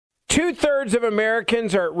2/3 of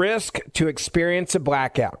Americans are at risk to experience a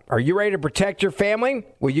blackout. Are you ready to protect your family?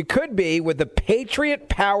 Well, you could be with the Patriot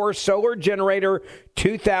Power Solar Generator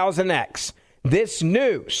 2000X. This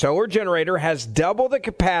new solar generator has double the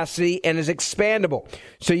capacity and is expandable,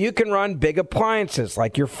 so you can run big appliances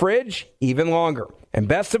like your fridge even longer. And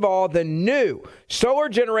best of all, the new solar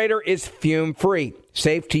generator is fume-free,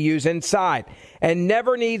 safe to use inside, and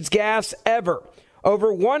never needs gas ever.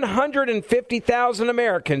 Over 150,000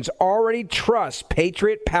 Americans already trust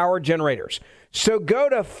Patriot Power Generators. So go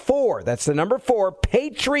to that's the number 4,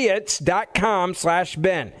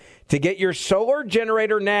 patriots.com/Ben to get your solar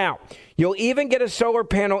generator now. You'll even get a solar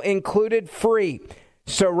panel included free.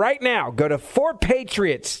 So right now, go to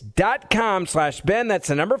 4patriots.com/Ben. That's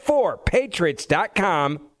the number 4,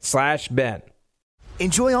 patriots.com/Ben.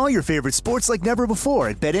 Enjoy all your favorite sports like never before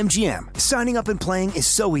at BetMGM. Signing up and playing is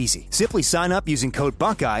so easy. Simply sign up using code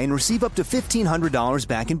Buckeye and receive up to $1,500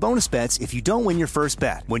 back in bonus bets if you don't win your first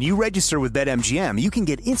bet. When you register with BetMGM, you can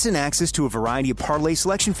get instant access to a variety of parlay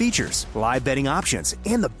selection features, live betting options,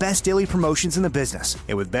 and the best daily promotions in the business.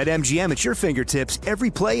 And with BetMGM at your fingertips, every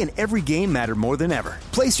play and every game matter more than ever.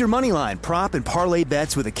 Place your moneyline, prop, and parlay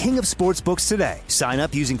bets with the king of sportsbooks today. Sign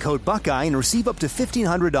up using code Buckeye and receive up to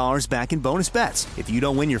 $1,500 back in bonus bets if you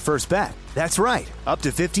don't win your first bet. That's right, up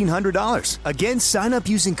to $1,500. Again, sign up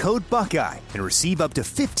using code Buckeye and receive up to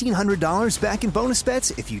 $1,500 back in bonus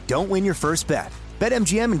bets if you don't win your first bet.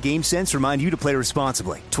 BetMGM and GameSense remind you to play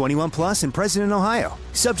responsibly. 21 plus and present in Ohio.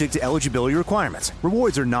 Subject to eligibility requirements.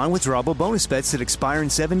 Rewards are non-withdrawable bonus bets that expire in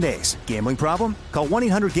 7 days. Gambling problem? Call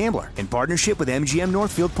 1-800-GAMBLER in partnership with MGM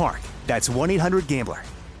Northfield Park. That's 1-800-GAMBLER.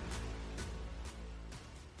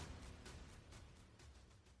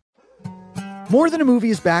 More Than a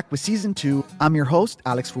Movie is back with Season 2. I'm your host,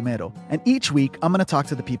 Alex Fumero, and each week I'm going to talk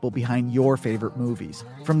to the people behind your favorite movies.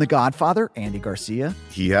 From The Godfather, Andy Garcia.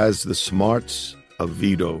 He has the smarts of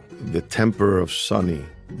Vito, the temper of Sonny,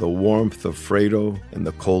 the warmth of Fredo, and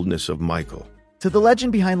the coldness of Michael. To the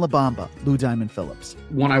legend behind La Bamba, Lou Diamond Phillips.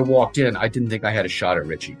 When I walked in, I didn't think I had a shot at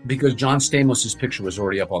Richie because John Stamos' picture was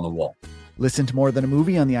already up on the wall. Listen to More Than a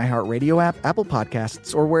Movie on the iHeartRadio app, Apple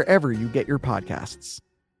Podcasts, or wherever you get your podcasts.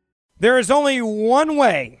 There is only one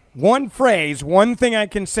way, one phrase, one thing I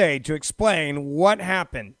can say to explain what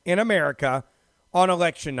happened in America on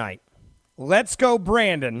election night. Let's go,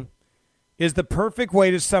 Brandon, is the perfect way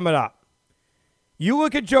to sum it up. You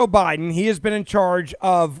look at Joe Biden, he has been in charge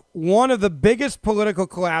of one of the biggest political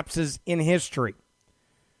collapses in history.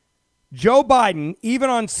 Joe Biden, even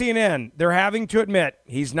on CNN, they're having to admit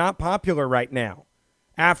he's not popular right now.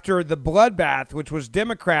 After the bloodbath, which was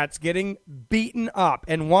Democrats getting beaten up.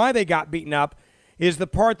 And why they got beaten up is the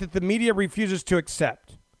part that the media refuses to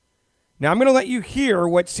accept. Now, I'm going to let you hear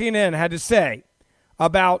what CNN had to say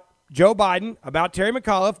about Joe Biden, about Terry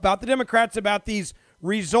McAuliffe, about the Democrats, about these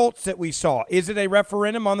results that we saw. Is it a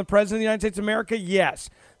referendum on the President of the United States of America? Yes.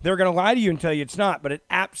 They're going to lie to you and tell you it's not, but it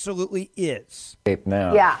absolutely is.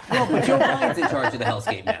 Now. Yeah. Well, but Joe Biden's in charge of the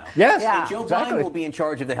hellscape now. Yes, yeah. Joe Biden will be in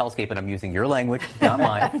charge of the hellscape, and I'm using your language, not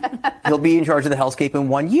mine. He'll be in charge of the hellscape in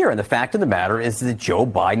 1 year. And the fact of the matter is that Joe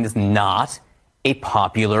Biden is not a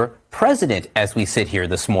popular president as we sit here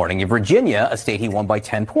this morning. In Virginia, a state he won by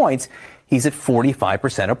 10 points, he's at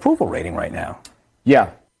 45% approval rating right now. Yeah.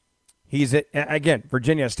 He's at, again,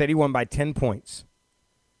 Virginia, a state he won by 10 points.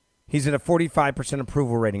 He's at a 45%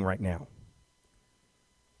 approval rating right now.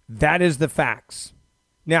 That is the facts.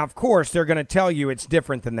 Now, of course, they're going to tell you it's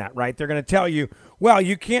different than that, right? They're going to tell you, well,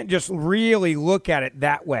 you can't just really look at it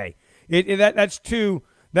that way.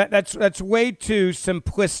 That's way too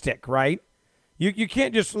simplistic, right? You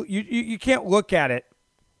can't just you can't look at it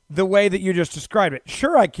the way that you just described it.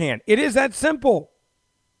 Sure, I can. It is that simple.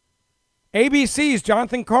 ABC's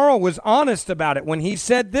Jonathan Karl was honest about it when he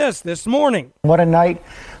said this morning. What a night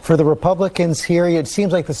for the Republicans here. It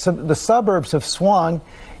seems like the suburbs have swung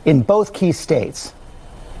in both key states.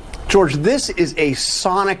 George, this is a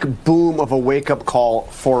sonic boom of a wake-up call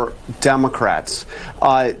for Democrats.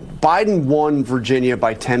 Biden won Virginia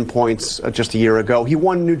by 10 points just a year ago. He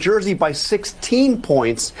won New Jersey by 16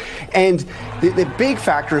 points. And the big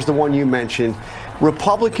factor is the one you mentioned.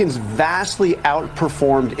 Republicans vastly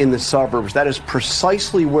outperformed in the suburbs. That is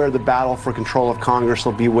precisely where the battle for control of Congress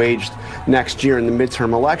will be waged next year in the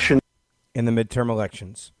midterm election. In the midterm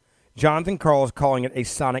elections. Jonathan Karl is calling it a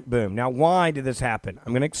sonic boom. Now, why did this happen?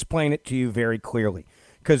 I'm going to explain it to you very clearly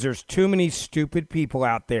because there's too many stupid people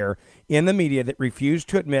out there in the media that refuse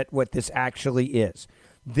to admit what this actually is.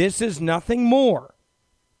 This is nothing more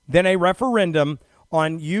than a referendum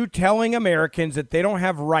on you telling Americans that they don't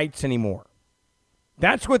have rights anymore.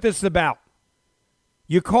 That's what this is about.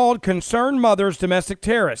 You called concerned mothers domestic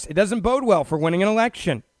terrorists. It doesn't bode well for winning an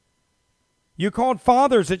election. You called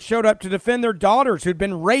fathers that showed up to defend their daughters who'd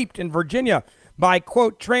been raped in Virginia by,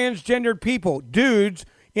 quote, transgendered people, dudes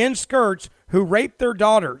in skirts who raped their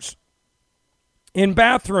daughters in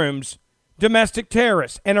bathrooms, domestic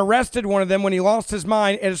terrorists, and arrested one of them when he lost his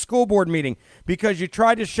mind at a school board meeting because you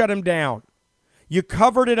tried to shut him down. You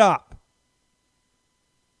covered it up.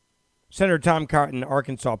 Senator Tom Cotton,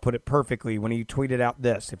 Arkansas, put it perfectly when he tweeted out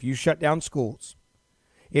this. If you shut down schools,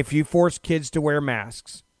 if you force kids to wear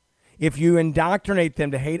masks, if you indoctrinate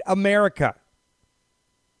them to hate America,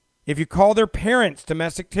 if you call their parents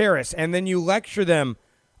domestic terrorists and then you lecture them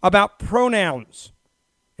about pronouns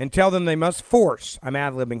and tell them they must force, I'm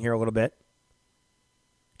ad-libbing here a little bit,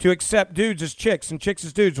 to accept dudes as chicks and chicks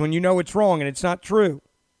as dudes when you know it's wrong and it's not true.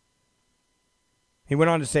 He went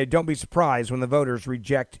on to say, don't be surprised when the voters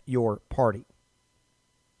reject your party.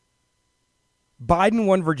 Biden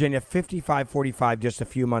won Virginia 55-45 just a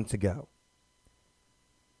few months ago.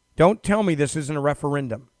 Don't tell me this isn't a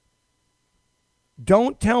referendum.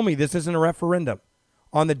 Don't tell me this isn't a referendum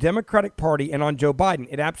on the Democratic Party and on Joe Biden.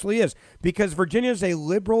 It absolutely is, because Virginia is a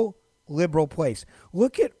liberal place.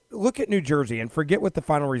 Look at New Jersey and forget what the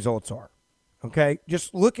final results are. Okay?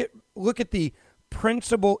 Just look at the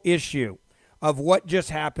principal issue of what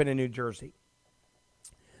just happened in New Jersey.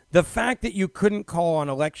 The fact that you couldn't call on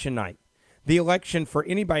election night, the election for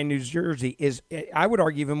anybody in New Jersey, is, I would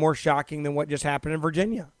argue, even more shocking than what just happened in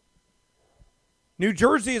Virginia. New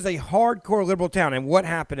Jersey is a hardcore liberal town, and what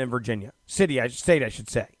happened in Virginia? State, I should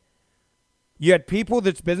say. You had people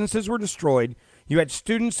that's businesses were destroyed. You had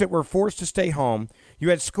students that were forced to stay home.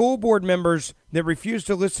 You had school board members that refused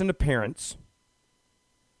to listen to parents.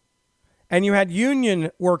 And you had union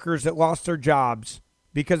workers that lost their jobs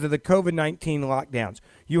because of the COVID-19 lockdowns.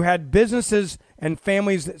 You had businesses and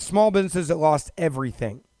families, small businesses that lost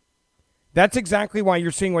everything. That's exactly why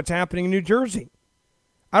you're seeing what's happening in New Jersey.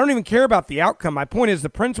 I don't even care about the outcome. My point is, the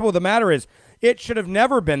principle of the matter is, it should have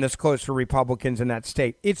never been this close for Republicans in that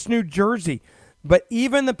state. It's New Jersey. But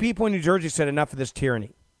even the people in New Jersey said enough of this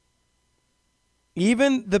tyranny.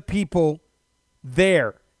 Even the people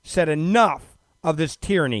there said enough of this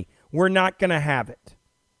tyranny. We're not going to have it.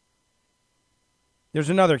 There's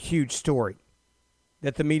another huge story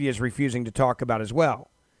that the media is refusing to talk about as well.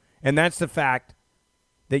 And that's the fact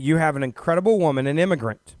that you have an incredible woman, an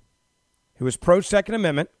immigrant, who is pro-Second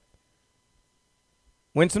Amendment,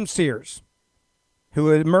 Winsome Sears, who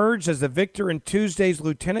emerged as the victor in Tuesday's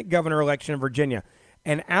lieutenant governor election in Virginia.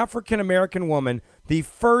 An African-American woman, the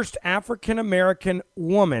first African-American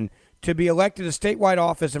woman to be elected a statewide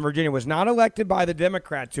office in Virginia, was not elected by the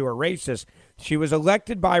Democrats who are racist. She was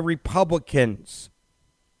elected by Republicans.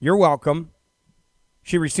 You're welcome.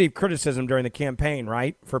 She received criticism during the campaign,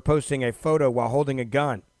 right, for posting a photo while holding a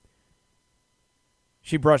gun.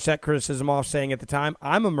 She brushed that criticism off, saying at the time,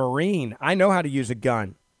 I'm a Marine. I know how to use a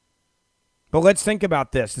gun. But let's think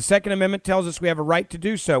about this. The Second Amendment tells us we have a right to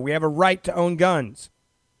do so. We have a right to own guns.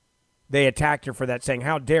 They attacked her for that, saying,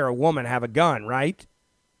 how dare a woman have a gun, right?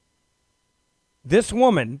 This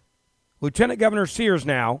woman, Lieutenant Governor Sears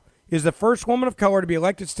now, is the first woman of color to be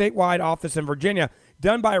elected statewide office in Virginia,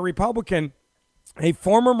 done by a Republican, a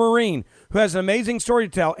former Marine, who has an amazing story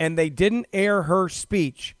to tell, and they didn't air her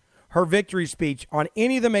speech, her victory speech, on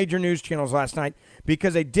any of the major news channels last night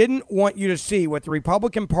because they didn't want you to see what the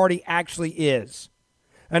Republican Party actually is.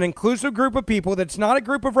 An inclusive group of people that's not a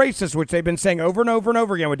group of racists, which they've been saying over and over and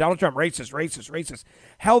over again with Donald Trump, racist, racist, racist.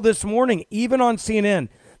 Hell, this morning, even on CNN,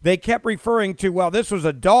 they kept referring to, well, this was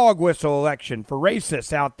a dog whistle election for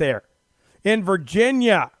racists out there in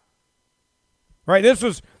Virginia. Right? This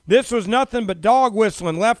was nothing but dog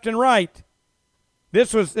whistling left and right.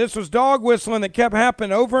 This was dog whistling that kept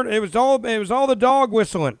happening over. It was all the dog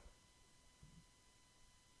whistling.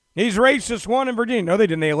 These racists won in Virginia. No, they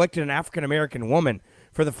didn't. They elected an African-American woman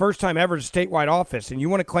for the first time ever to statewide office. And you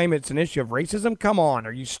want to claim it's an issue of racism? Come on.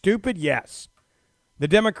 Are you stupid? Yes. The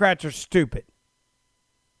Democrats are stupid.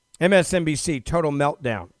 MSNBC, total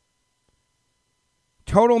meltdown.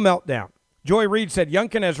 Total meltdown. Joy Reid said,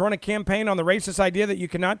 Youngkin has run a campaign on the racist idea that you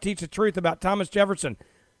cannot teach the truth about Thomas Jefferson.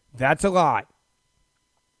 That's a lie.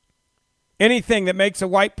 Anything that makes a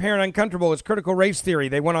white parent uncomfortable is critical race theory,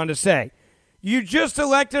 they went on to say. You just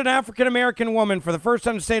elected an African-American woman for the first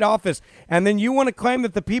time to state office, and then you want to claim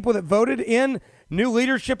that the people that voted in new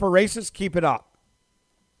leadership are racist? Keep it up.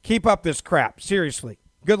 Keep up this crap. Seriously.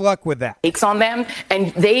 Good luck with that. Takes on them,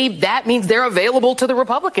 and that means they're available to the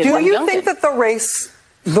Republicans. Do you think that the race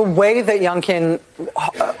The way that Youngkin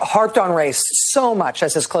harped on race so much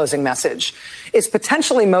as his closing message is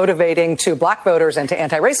potentially motivating to black voters and to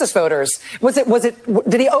anti-racist voters.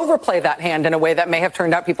 Did he overplay that hand in a way that may have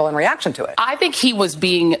turned out people in reaction to it? I think he was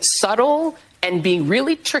being subtle and being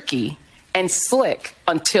really tricky and slick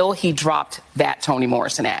until he dropped that Toni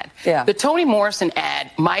Morrison ad. Yeah. The Toni Morrison ad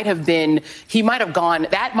that might have been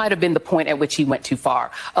the point at which he went too far.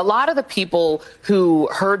 A lot of the people who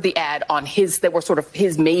heard the ad on that were sort of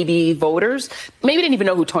his maybe voters, maybe didn't even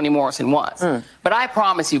know who Toni Morrison was. But I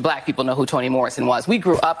promise you, black people know who Toni Morrison was. We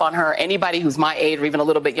grew up on her. Anybody who's my age or even a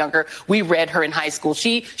little bit younger, we read her in high school.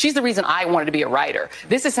 She's the reason I wanted to be a writer.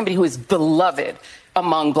 This is somebody who is beloved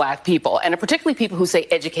among black people, and particularly people who say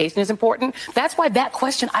education is important. That's why that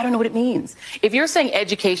question, I don't know what it means. If you're saying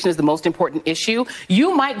education is the most important issue,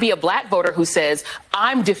 you might be a black voter who says,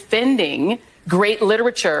 I'm defending great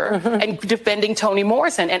literature and defending Toni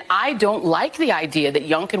Morrison. And I don't like the idea that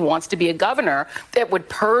Youngkin wants to be a governor that would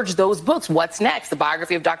purge those books. What's next? The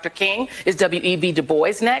biography of Dr. King? Is W.E.B. Du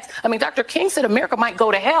Bois next? I mean, Dr. King said America might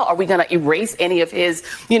go to hell. Are we going to erase any of his,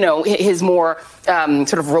 his more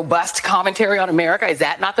sort of robust commentary on America? Is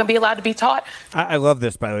that not going to be allowed to be taught? I love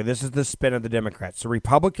this, by the way. This is the spin of the Democrats. The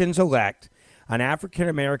Republicans elect an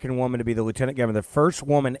African-American woman to be the lieutenant governor, the first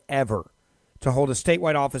woman ever to hold a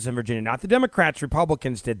statewide office in Virginia. Not the Democrats,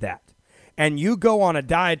 Republicans did that. And you go on a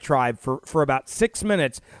diatribe for about 6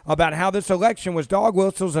 minutes about how this election was dog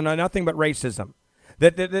whistles and nothing but racism.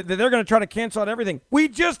 That they're going to try to cancel out everything. We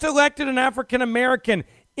just elected an African-American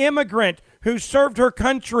immigrant who served her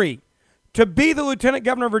country to be the lieutenant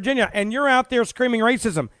governor of Virginia, and you're out there screaming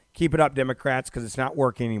racism. Keep it up, Democrats, because it's not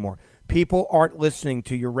working anymore. People aren't listening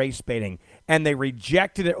to your race baiting, and they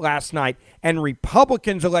rejected it last night, and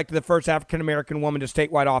Republicans elected the first African-American woman to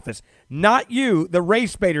statewide office. Not you, the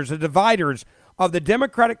race baiters, the dividers of the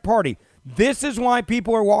Democratic Party. This is why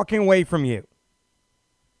people are walking away from you.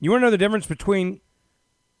 You want to know the difference between,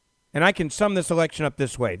 and I can sum this election up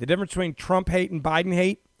this way, the difference between Trump hate and Biden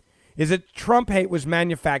hate is that Trump hate was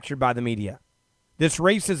manufactured by the media. This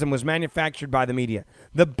racism was manufactured by the media.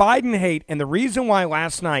 The Biden hate, and the reason why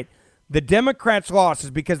last night the Democrats lost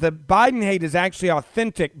is because the Biden hate is actually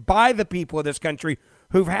authentic by the people of this country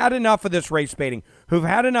who've had enough of this race baiting, who've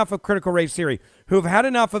had enough of critical race theory, who've had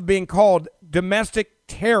enough of being called domestic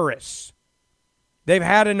terrorists. They've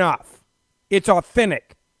had enough. It's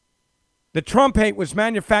authentic. The Trump hate was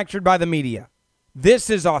manufactured by the media. This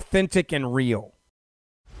is authentic and real.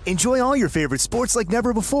 Enjoy all your favorite sports like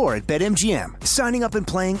never before at BetMGM. Signing up and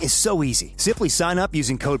playing is so easy. Simply sign up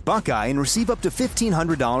using code Buckeye and receive up to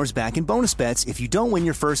 $1,500 back in bonus bets if you don't win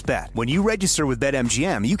your first bet. When you register with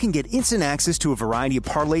BetMGM, you can get instant access to a variety of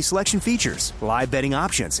parlay selection features, live betting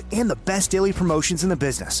options, and the best daily promotions in the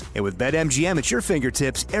business. And with BetMGM at your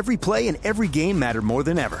fingertips, every play and every game matter more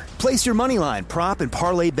than ever. Place your moneyline, prop, and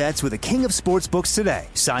parlay bets with the king of sportsbooks today.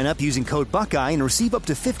 Sign up using code Buckeye and receive up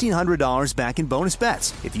to $1,500 back in bonus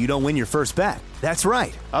bets if you don't win your first bet. That's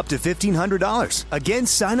right, up to $1,500. Again,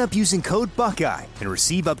 sign up using code Buckeye and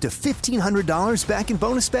receive up to $1,500 back in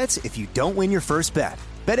bonus bets if you don't win your first bet.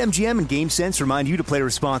 BetMGM and GameSense remind you to play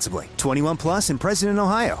responsibly. 21 plus and present in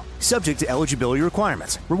Ohio. Subject to eligibility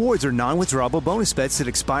requirements. Rewards are non-withdrawable bonus bets that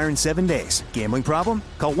expire in 7 days. Gambling problem?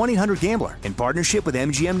 Call 1-800-GAMBLER in partnership with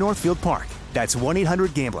MGM Northfield Park. That's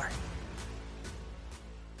 1-800-GAMBLER.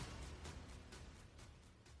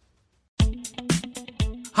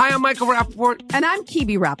 Hi, I'm Michael Rappaport. And I'm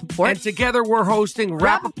Kibi Rappaport. And together we're hosting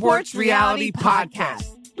Rappaport's Reality Podcast.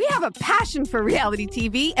 We have a passion for reality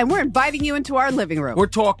TV, and we're inviting you into our living room. We're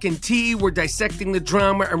talking tea, we're dissecting the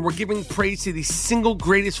drama, and we're giving praise to the single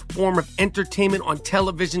greatest form of entertainment on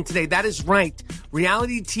television today. That is right.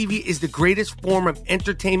 Reality TV is the greatest form of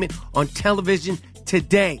entertainment on television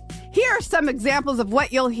today. Here are some examples of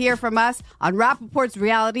what you'll hear from us on Rappaport's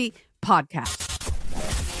Reality Podcast.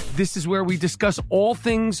 This is where we discuss all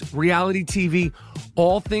things reality TV,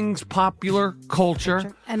 all things popular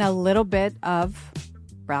culture. And a little bit of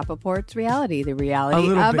Rappaport's reality, the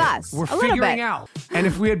reality of us. We're figuring out. And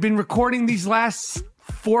if we had been recording these last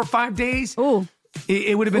 4 or 5 days,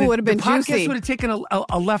 it would have been, the podcast juicy. Would have taken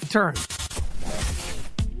a left turn.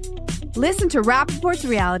 Listen to Rappaport's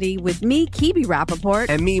Reality with me, Kibi Rappaport.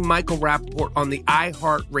 And me, Michael Rappaport, on the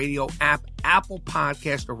iHeartRadio app, Apple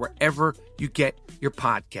Podcast, or wherever you get your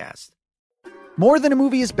podcast. More Than a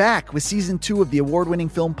Movie is back with Season 2 of the award-winning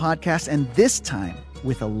film podcast, and this time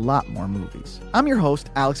with a lot more movies. I'm your host,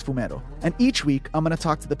 Alex Fumero, and each week I'm going to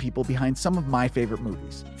talk to the people behind some of my favorite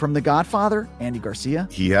movies. From The Godfather, Andy Garcia.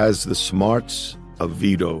 He has the smarts of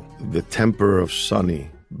Vito, the temper of Sonny,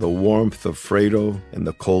 the warmth of Fredo, and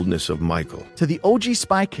the coldness of Michael. To the OG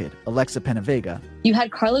Spy Kid, Alexa Penavega. You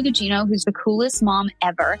had Carla Gugino, who's the coolest mom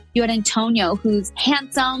ever. You had Antonio, who's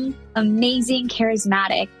handsome, amazing,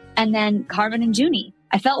 charismatic. And then Carmen and Junie.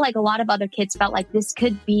 I felt like a lot of other kids felt like this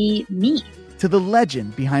could be me. To the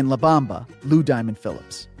legend behind La Bamba, Lou Diamond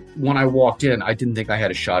Phillips. When I walked in, I didn't think I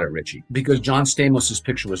had a shot at Richie because John Stamos'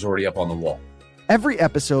 picture was already up on the wall. Every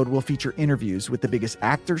episode will feature interviews with the biggest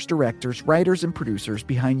actors, directors, writers, and producers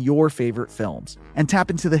behind your favorite films and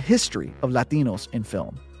tap into the history of Latinos in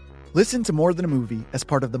film. Listen to More Than a Movie as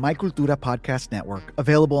part of the My Cultura Podcast Network,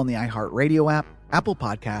 available on the iHeartRadio app, Apple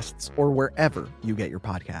Podcasts, or wherever you get your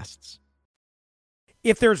podcasts.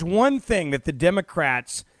 If there's one thing that the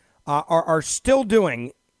Democrats are still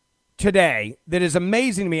doing today that is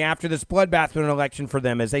amazing to me after this bloodbath of an election for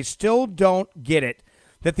them is they still don't get it,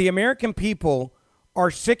 that the American people are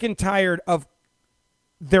sick and tired of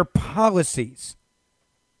their policies,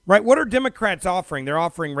 right? What are Democrats offering? They're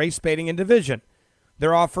offering race baiting and division.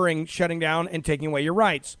 They're offering shutting down and taking away your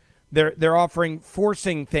rights. They're offering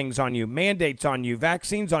forcing things on you, mandates on you,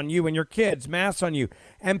 vaccines on you and your kids, masks on you.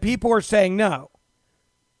 And people are saying no.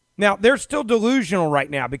 Now, they're still delusional right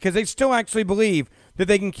now because they still actually believe that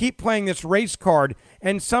they can keep playing this race card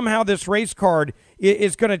and somehow this race card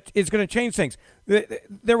is going to change things.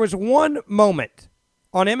 There was one moment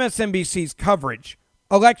on MSNBC's coverage,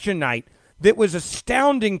 election night, that was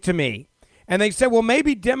astounding to me. And they said, well,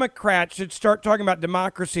 maybe Democrats should start talking about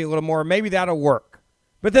democracy a little more. Maybe that'll work.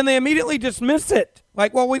 But then they immediately dismiss it.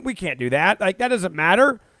 Like, well, we can't do that. Like, that doesn't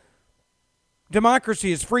matter.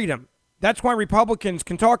 Democracy is freedom. That's why Republicans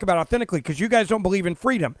can talk about it authentically, because you guys don't believe in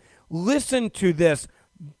freedom. Listen to this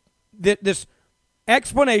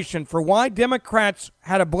explanation for why Democrats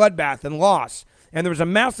had a bloodbath and lost. And there was a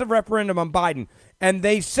massive referendum on Biden. And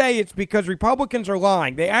they say it's because Republicans are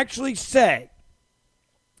lying. They actually say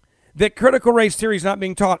that critical race theory is not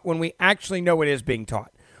being taught when we actually know it is being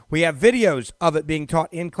taught. We have videos of it being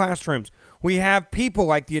taught in classrooms. We have people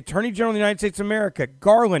like the Attorney General of the United States of America,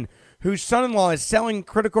 Garland, whose son-in-law is selling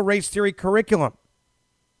critical race theory curriculum.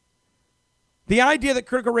 The idea that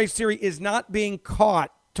critical race theory is not being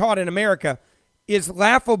taught in America is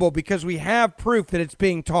laughable because we have proof that it's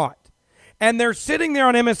being taught. And they're sitting there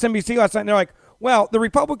on MSNBC last night and they're like, well, the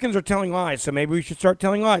Republicans are telling lies, so maybe we should start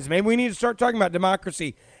telling lies. Maybe we need to start talking about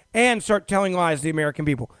democracy and start telling lies to the American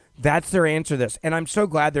people. That's their answer to this. And I'm so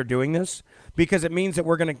glad they're doing this because it means that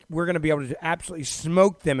we're going to be able to absolutely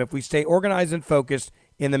smoke them if we stay organized and focused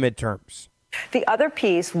in the midterms. The other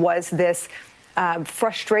piece was this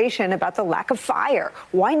frustration about the lack of fire.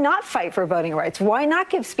 Why not fight for voting rights? Why not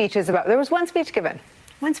give speeches about, there was one speech given.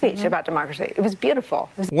 One speech about democracy. It was beautiful.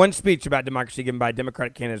 One speech about democracy given by a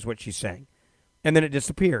Democratic candidate is what she's saying. And then it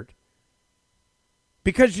disappeared.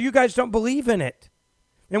 Because you guys don't believe in it.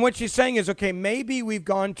 And what she's saying is, okay, maybe we've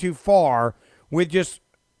gone too far with just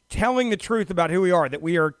telling the truth about who we are, that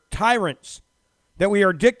we are tyrants, that we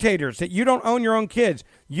are dictators, that you don't own your own kids.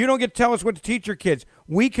 You don't get to tell us what to teach your kids.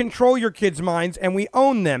 We control your kids' minds, and we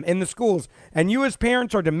own them in the schools. And you as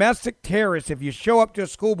parents are domestic terrorists if you show up to a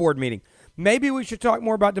school board meeting. Maybe we should talk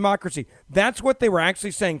more about democracy. That's what they were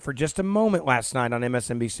actually saying for just a moment last night on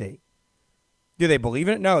MSNBC. Do they believe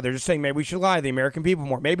in it? No, they're just saying maybe we should lie to the American people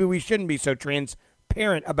more. Maybe we shouldn't be so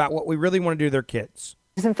transparent about what we really want to do to their kids.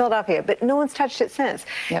 In Philadelphia, but no one's touched it since.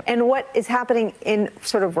 Yep. And what is happening in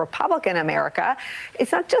sort of Republican America,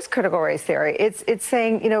 it's not just critical race theory. It's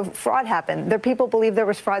saying, fraud happened. Their people believe there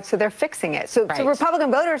was fraud, so they're fixing it. So, so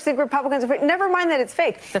Republican voters think Republicans are fake. Never mind that it's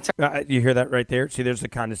fake. That's right. You hear that right there? See, there's the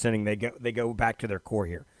condescending. They go back to their core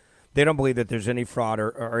here. They don't believe that there's any fraud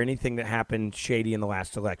or anything that happened shady in the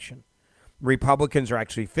last election. Republicans are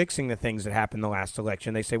actually fixing the things that happened in the last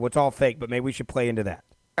election. They say, well, it's all fake, but maybe we should play into that.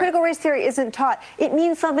 Critical race theory isn't taught. It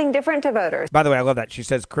means something different to voters. By the way, I love that. She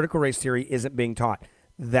says critical race theory isn't being taught.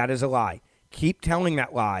 That is a lie. Keep telling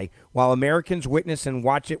that lie while Americans witness and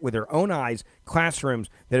watch it with their own eyes, classrooms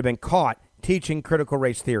that have been caught teaching critical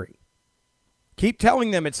race theory. Keep telling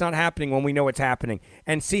them it's not happening when we know it's happening,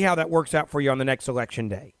 and see how that works out for you on the next election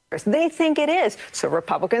day. They think it is. So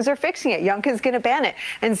Republicans are fixing it. Youngkin's going to ban it.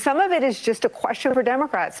 And some of it is just a question for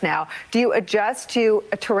Democrats now. Do you adjust to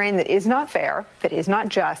a terrain that is not fair, that is not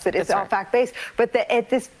just, that is all fact-based, but that at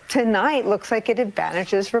this tonight looks like it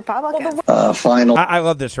advantages Republicans? Final. I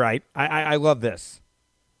love this, right? I love this.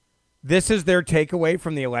 This is their takeaway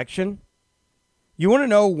from the election. You want to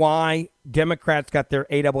know why Democrats got their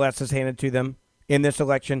ASSs handed to them in this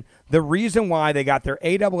election? The reason why they got their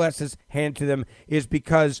ASSs handed to them is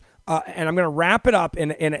because, and I'm going to wrap it up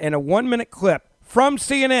in a 1-minute clip from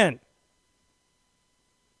CNN.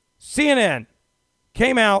 CNN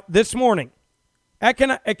came out this morning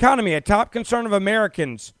Economy, a top concern of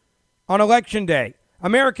Americans on Election Day.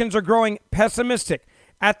 Americans are growing pessimistic.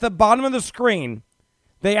 At the bottom of the screen,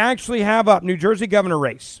 they actually have up New Jersey governor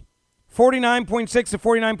race. 49.6 to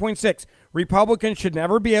 49.6. Republicans should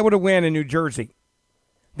never be able to win in New Jersey.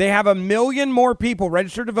 They have 1 million more people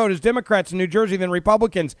registered to vote as Democrats in New Jersey than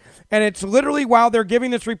Republicans. And it's literally while they're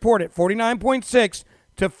giving this report at 49.6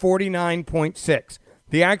 to 49.6.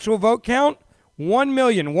 The actual vote count,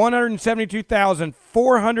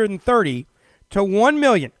 1,172,430 to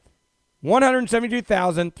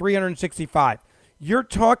 1,172,365. You're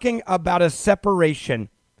talking about a separation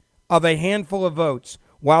of a handful of votes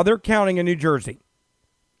while they're counting in New Jersey.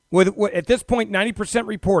 With at this point, 90%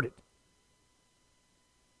 reported.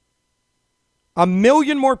 1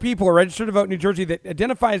 million more people are registered to vote in New Jersey that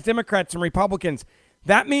identify as Democrats and Republicans.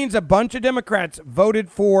 That means a bunch of Democrats voted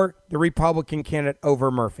for the Republican candidate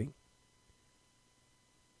over Murphy.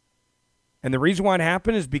 And the reason why it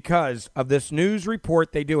happened is because of this news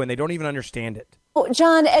report they do, and they don't even understand it. Well,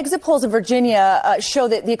 John, exit polls in Virginia show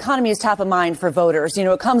that the economy is top of mind for voters. You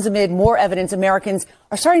know, it comes amid more evidence Americans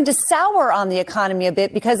are starting to sour on the economy a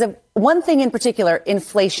bit because of one thing in particular,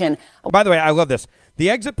 inflation. By the way, I love this. The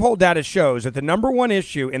exit poll data shows that the number one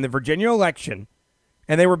issue in the Virginia election,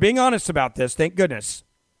 and they were being honest about this, thank goodness,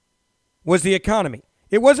 was the economy.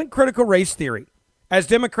 It wasn't critical race theory, as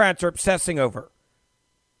Democrats are obsessing over.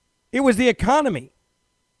 It was the economy.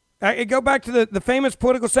 I go back to the famous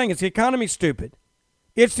political saying, it's the economy, stupid.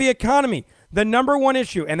 It's the economy, the number one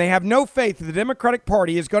issue, and they have no faith that the Democratic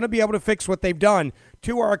Party is going to be able to fix what they've done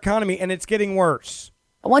to our economy, and it's getting worse.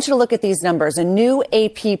 I want you to look at these numbers. A new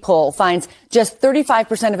AP poll finds just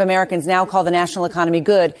 35% of Americans now call the national economy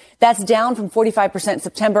good. That's down from 45% in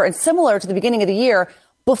September and similar to the beginning of the year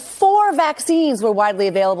before vaccines were widely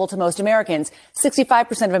available to most Americans.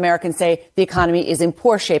 65% of Americans say the economy is in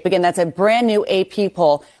poor shape. Again, that's a brand new AP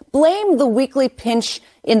poll. Blame the weekly pinch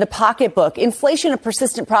in the pocketbook. Inflation, a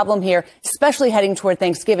persistent problem here, especially heading toward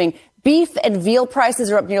Thanksgiving. Beef and veal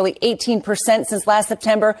prices are up nearly 18% since last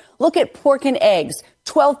September. Look at pork and eggs,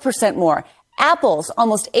 12% more. Apples,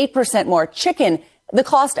 almost 8% more. Chicken, the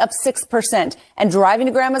cost up 6%. And driving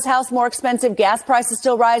to grandma's house, more expensive. Gas prices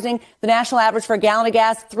still rising. The national average for a gallon of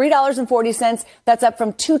gas, $3.40. That's up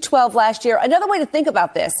from $2.12 last year. Another way to think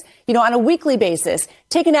about this, you know, on a weekly basis,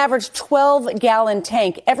 take an average 12-gallon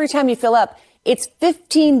tank. Every time you fill up, it's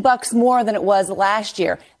 $15 more than it was last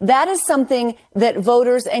year. That is something that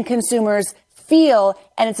voters and consumers feel,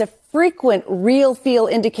 and it's a frequent real feel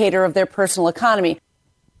indicator of their personal economy.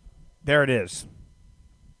 There it is.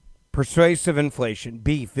 Persuasive inflation.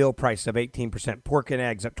 Beef, veal price up 18%. Pork and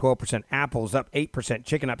eggs up 12%. Apples up 8%.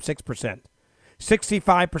 Chicken up 6%.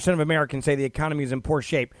 65% of Americans say the economy is in poor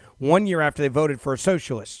shape 1 year after they voted for a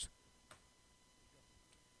socialist.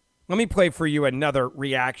 Let me play for you another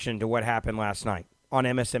reaction to what happened last night on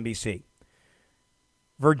MSNBC.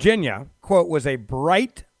 Virginia, quote, was a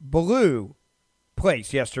bright blue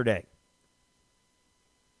place yesterday.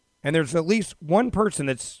 And there's at least one person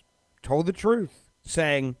that's told the truth,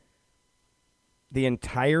 saying the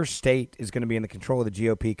entire state is going to be in the control of the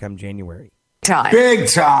GOP come January. Big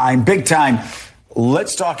time, big time.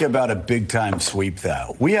 Let's talk about a big time sweep,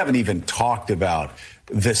 though. We haven't even talked about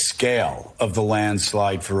the scale of the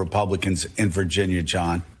landslide for Republicans in Virginia,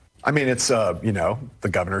 John. I mean, it's, the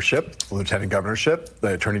governorship, the lieutenant governorship,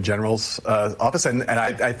 the attorney general's office. And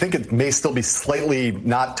I think it may still be slightly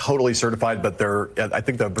not totally certified, but I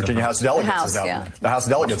think the Virginia House of Delegates the House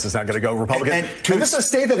of Delegates is not going to go Republican. And this is a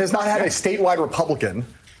state that has not had a statewide Republican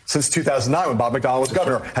since 2009 when Bob McDonnell was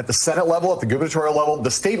governor. At the Senate level, at the gubernatorial level,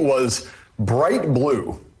 the state was bright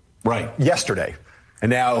blue yesterday.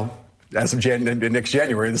 And now, as of next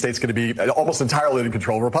January, the state's going to be almost entirely in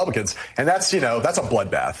control of Republicans. And that's a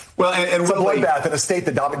bloodbath. Well, and it's really, a bloodbath in a state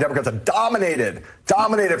that Democrats have dominated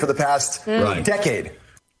for the past decade.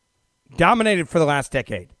 Dominated for the last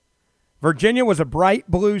decade. Virginia was a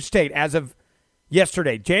bright blue state as of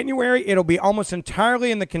yesterday. January, it'll be almost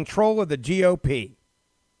entirely in the control of the GOP.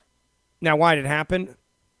 Now, why did it happen?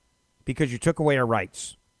 Because you took away our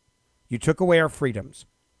rights. You took away our freedoms.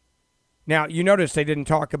 Now, you notice they didn't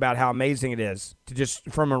talk about how amazing it is to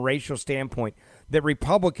just from a racial standpoint that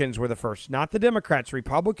Republicans were the first, not the Democrats.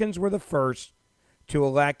 Republicans were the first to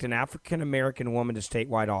elect an African-American woman to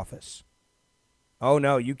statewide office. Oh,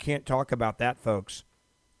 no, you can't talk about that, folks.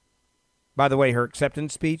 By the way, her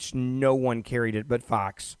acceptance speech, no one carried it but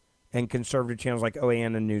Fox and conservative channels like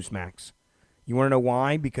OAN and Newsmax. You want to know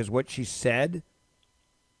why? Because what she said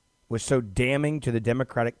was so damning to the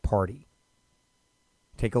Democratic Party.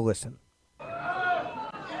 Take a listen.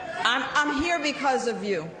 I'm here because of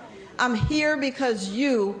you. I'm here because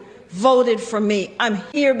you voted for me. I'm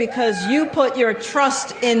here because you put your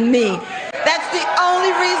trust in me. That's the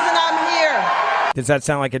only reason I'm here. Does that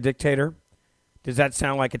sound like a dictator? Does that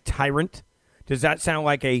sound like a tyrant? Does that sound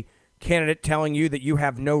like a candidate telling you that you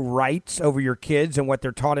have no rights over your kids and what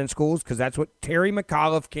they're taught in schools? Because that's what Terry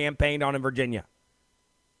McAuliffe campaigned on in Virginia.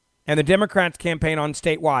 And the Democrats campaigned on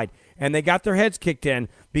statewide. And they got their heads kicked in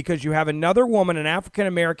because you have another woman, an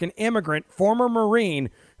African-American immigrant, former Marine,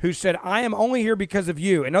 who said, I am only here because of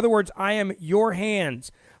you. In other words, I am your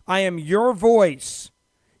hands. I am your voice.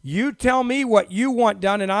 You tell me what you want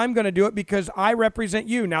done, and I'm going to do it because I represent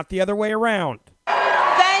you, not the other way around.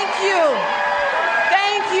 Thank you.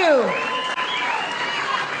 Thank you.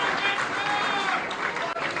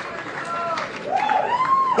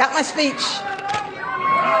 Got my speech.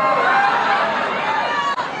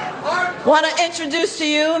 Want to introduce to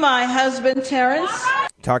you my husband, Terrence.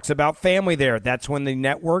 Talks about family there. That's when the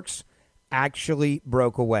networks actually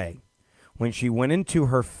broke away. When she went into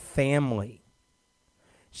her family,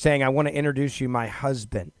 saying, I want to introduce you my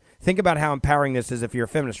husband. Think about how empowering this is if you're a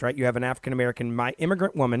feminist, right? You have an African-American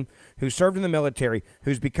immigrant woman who served in the military,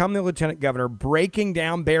 who's become the lieutenant governor, breaking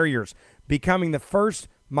down barriers, becoming the first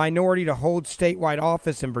minority to hold statewide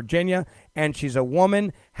office in Virginia, and she's a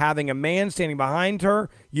woman having a man standing behind her.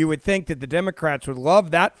 You would think that the Democrats would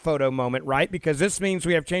love that photo moment, right? Because this means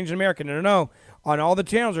we have change in America. No. On all the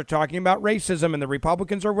channels are talking about racism, and the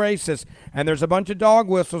Republicans are racist, and there's a bunch of dog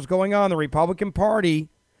whistles going on in the Republican Party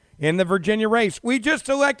in the Virginia race. We just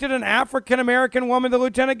elected an African-American woman to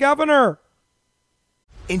lieutenant governor.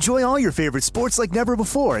 Enjoy all your favorite sports like never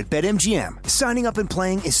before at BetMGM. Signing up and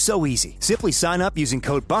playing is so easy. Simply sign up using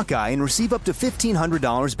code Buckeye and receive up to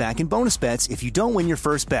 $1,500 back in bonus bets if you don't win your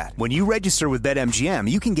first bet. When you register with BetMGM,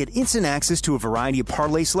 you can get instant access to a variety of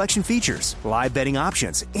parlay selection features, live betting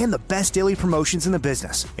options, and the best daily promotions in the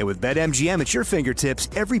business. And with BetMGM at your fingertips,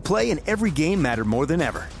 every play and every game matter more than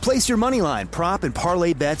ever. Place your moneyline, prop, and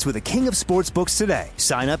parlay bets with the king of sportsbooks today.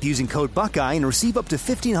 Sign up using code Buckeye and receive up to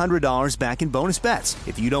 $1,500 back in bonus bets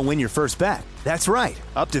if you don't win your first bet. That's right,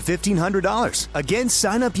 up to $1,500. Again,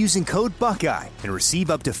 sign up using code Buckeye and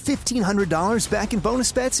receive up to $1,500 back in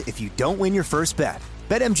bonus bets if you don't win your first bet.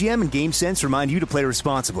 BetMGM and GameSense remind you to play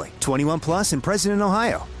responsibly. 21 plus and present in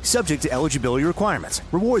Ohio. Subject to eligibility requirements.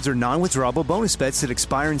 Rewards are non-withdrawable bonus bets that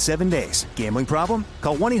expire in 7 days. Gambling problem?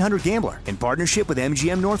 Call 1-800-GAMBLER in partnership with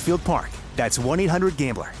MGM Northfield Park. That's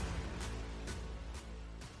 1-800-GAMBLER.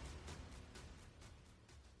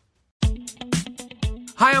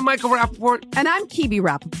 Hi, I'm Michael Rappaport. And I'm Kibi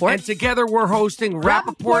Rappaport. And together we're hosting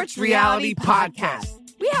Rappaport's Reality Podcast.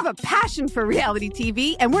 We have a passion for reality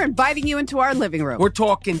TV, and we're inviting you into our living room. We're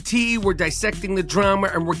talking tea, we're dissecting the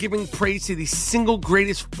drama, and we're giving praise to the single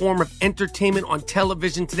greatest form of entertainment on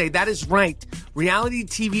television today. That is right. Reality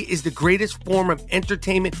TV is the greatest form of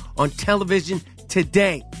entertainment on television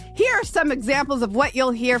today. Here are some examples of what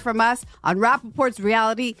you'll hear from us on Rappaport's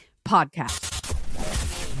Reality Podcast.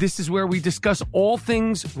 This is where we discuss all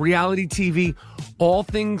things reality TV, all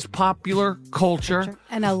things popular culture.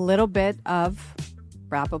 And a little bit of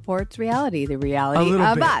Rappaport's reality, the reality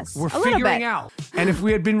of us. We're figuring out. And if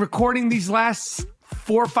we had been recording these last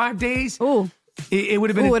 4 or 5 days, it would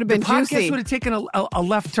have been, the podcast juicy. would have taken a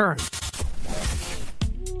left turn.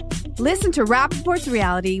 Listen to Rappaport's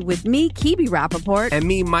Reality with me, Kibi Rappaport. And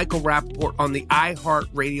me, Michael Rappaport, on the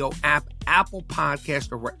iHeartRadio app, Apple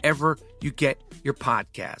Podcast, or wherever you get your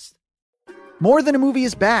podcast. More Than a Movie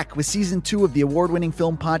is back with season 2 of the award-winning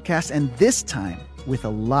film podcast, and this time with a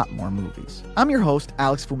lot more movies. I'm your host,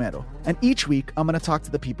 Alex Fumero, and each week I'm going to talk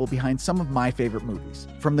to the people behind some of my favorite movies.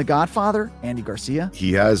 From The Godfather, Andy Garcia.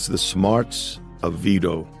 He has the smarts of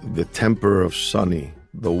Vito, the temper of Sonny,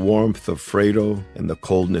 the warmth of Fredo, and the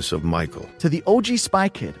coldness of Michael. To the OG Spy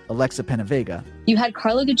Kid, Alexa Penavega. You had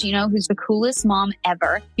Carla Gugino, who's the coolest mom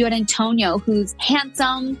ever. You had Antonio, who's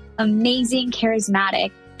handsome, amazing,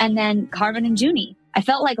 charismatic. And then Carmen and Junie. I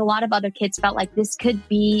felt like a lot of other kids felt like this could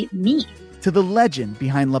be me. To the legend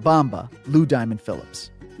behind La Bamba, Lou Diamond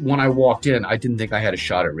Phillips. When I walked in, I didn't think I had a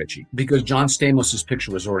shot at Richie because John Stamos'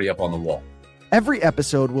 picture was already up on the wall. Every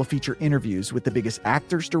episode will feature interviews with the biggest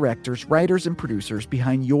actors, directors, writers, and producers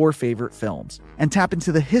behind your favorite films and tap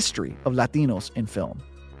into the history of Latinos in film.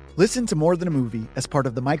 Listen to More Than a Movie as part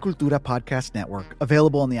of the My Cultura Podcast Network,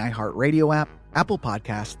 available on the iHeartRadio app, Apple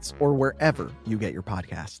Podcasts, or wherever you get your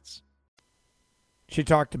podcasts. She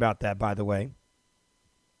talked about that, by the way.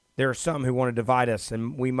 There are some who want to divide us,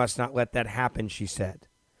 and we must not let that happen, she said.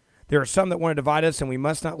 There are some that want to divide us, and we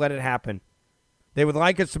must not let it happen. They would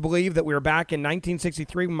like us to believe that we were back in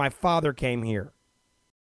 1963 when my father came here.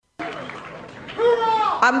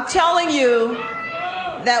 I'm telling you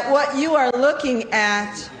that what you are looking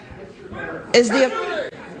at is the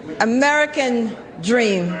American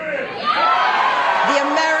dream. The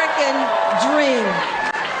American dream.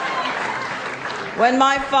 When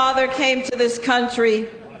my father came to this country,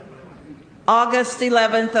 August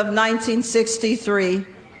 11th of 1963,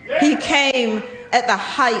 he came at the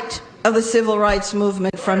height of the civil rights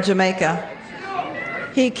movement from Jamaica.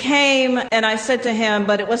 He came, and I said to him,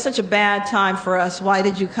 but it was such a bad time for us. Why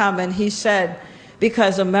did you come? And he said,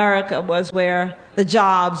 because America was where the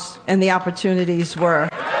jobs and the opportunities were.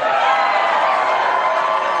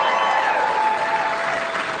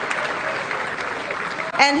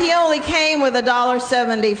 And he only came with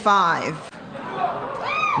 $1.75.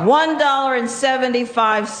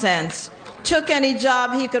 $1.75. Took any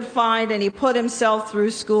job he could find, and he put himself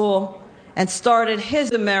through school and started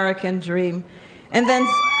his American dream. And then,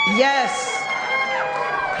 yes,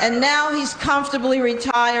 and now he's comfortably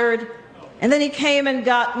retired. And then he came and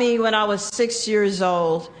got me when I was 6 years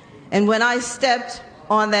old. And when I stepped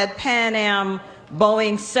on that Pan Am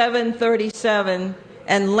Boeing 737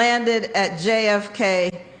 and landed at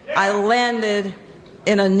JFK, I landed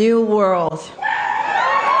in a new world.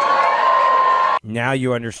 Now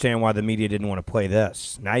you understand why the media didn't want to play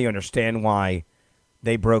this. Now you understand why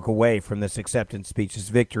they broke away from this acceptance speech, this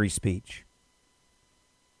victory speech.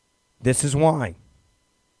 This is why.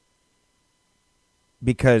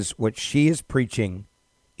 Because what she is preaching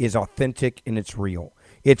is authentic and it's real.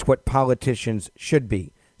 It's what politicians should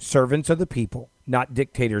be. Servants of the people, not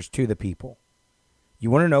dictators to the people. You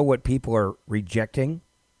want to know what people are rejecting?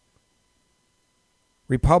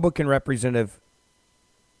 Republican Representative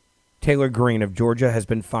Taylor Greene of Georgia has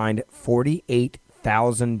been fined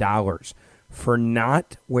 $48,000 for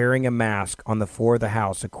not wearing a mask on the floor of the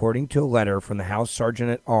House, according to a letter from the House Sergeant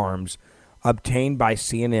at Arms obtained by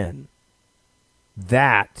CNN.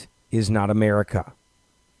 That is not America.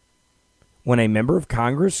 When a member of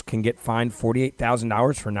Congress can get fined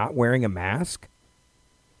 $48,000 for not wearing a mask?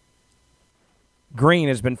 Greene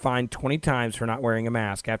has been fined 20 times for not wearing a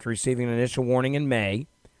mask after receiving an initial warning in May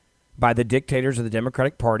by the dictators of the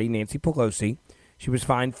Democratic Party, Nancy Pelosi. She was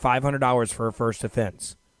fined $500 for her first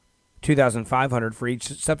offense, $2,500 for each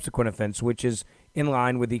subsequent offense, which is in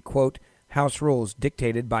line with the, quote, House rules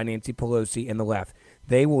dictated by Nancy Pelosi and the left.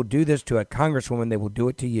 They will do this to a congresswoman. They will do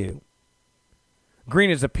it to you. Greene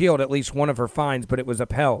has appealed at least one of her fines, but it was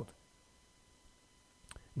upheld.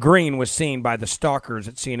 Greene was seen by the stalkers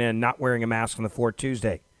at CNN not wearing a mask on the floor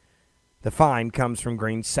Tuesday. The fine comes from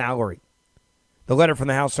Greene's salary. The letter from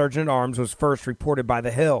the House Sergeant at Arms was first reported by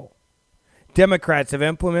The Hill. Democrats have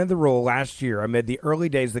implemented the rule last year amid the early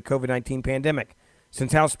days of the COVID-19 pandemic,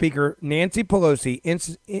 since House Speaker Nancy Pelosi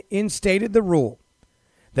instated the rule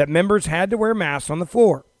that members had to wear masks on the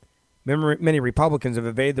floor. Many Republicans have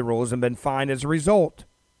evaded the rules and been fined as a result.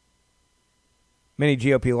 Many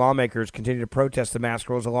GOP lawmakers continue to protest the mask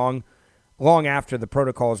rules long after the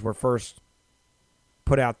protocols were first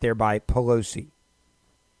put out there by Pelosi.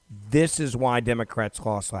 This is why Democrats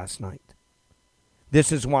lost last night.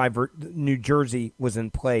 This is why New Jersey was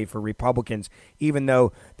in play for Republicans, even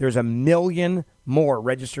though there's 1 million more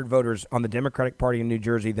registered voters on the Democratic Party in New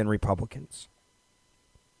Jersey than Republicans.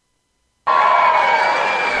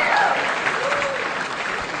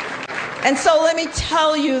 And so let me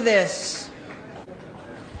tell you this.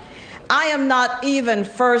 I am not even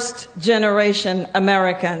first-generation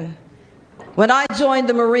American. When I joined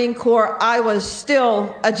the Marine Corps, I was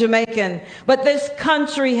still a Jamaican. But this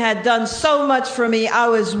country had done so much for me, I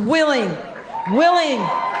was willing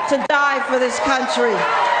to die for this country.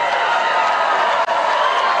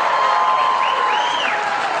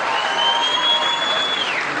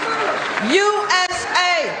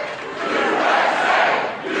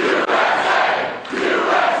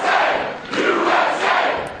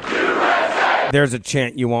 There's a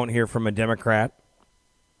chant you won't hear from a Democrat.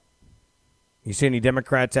 You see any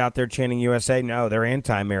Democrats out there chanting USA? No, they're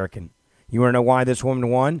anti-American. You want to know why this woman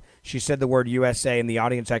won? She said the word USA, and the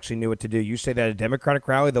audience actually knew what to do. You say that at a Democratic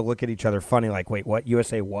rally, they'll look at each other funny like, wait, what?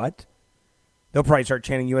 USA what? They'll probably start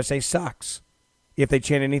chanting USA sucks if they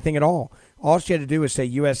chant anything at all. All she had to do was say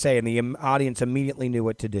USA, and the audience immediately knew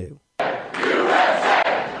what to do.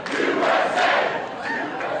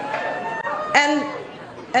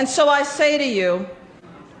 And so I say to you,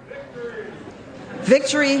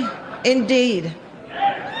 victory indeed.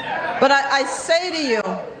 But I say to you,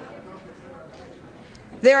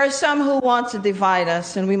 there are some who want to divide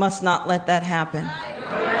us, and we must not let that happen.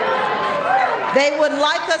 They would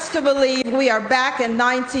like us to believe we are back in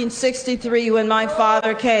 1963 when my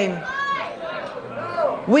father came.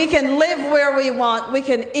 We can live where we want. We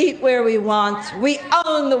can eat where we want. We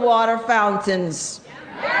own the water fountains.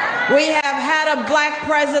 We have had a black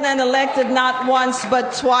president elected not once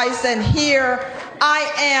but twice, and here I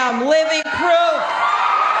am, living proof.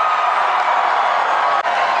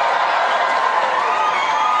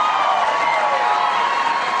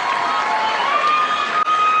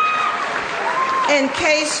 In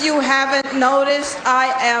case you haven't noticed,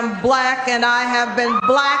 I am black, and I have been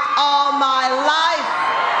black all my life.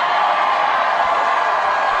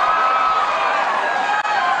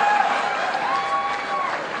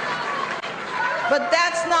 But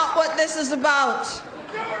that's not what this is about.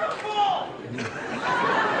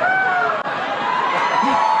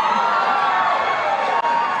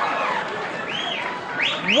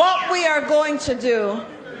 What we are going to do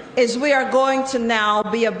is we are going to now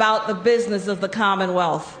be about the business of the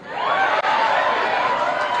Commonwealth.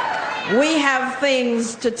 We have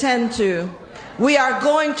things to tend to. We are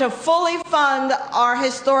going to fully fund our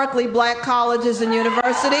historically black colleges and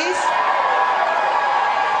universities.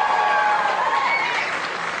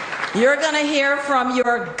 You're going to hear from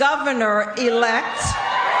your governor-elect,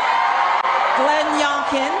 Glenn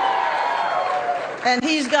Youngkin, and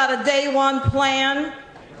he's got a day one plan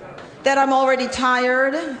that I'm already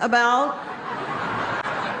tired about.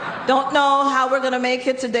 Don't know how we're going to make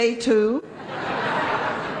it to day two.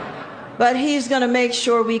 But he's going to make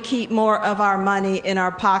sure we keep more of our money in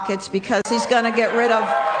our pockets because he's going to get rid of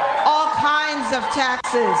all kinds of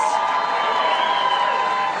taxes.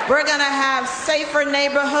 We're going to have safer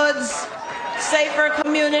neighborhoods, safer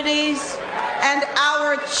communities, and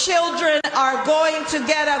our children are going to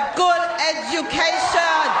get a good education.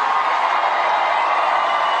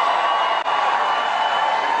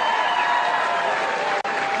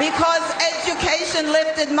 Because education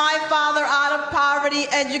lifted my father out of poverty,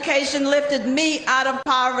 education lifted me out of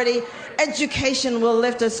poverty, education will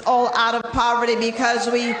lift us all out of poverty because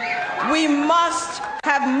we must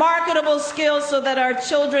have marketable skills so that our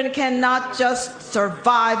children can not just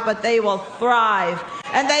survive, but they will thrive.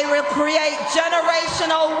 And they will create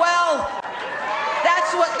generational wealth.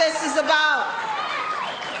 That's what this is about.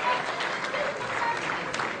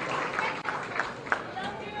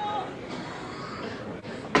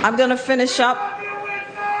 I'm going to finish up.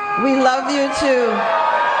 We love you too.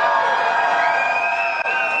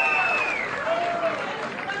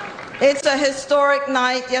 It's a historic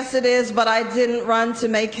night. Yes, it is, but I didn't run to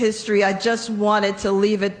make history. I just wanted to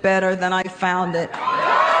leave it better than I found it.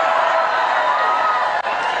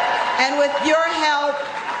 And with your help,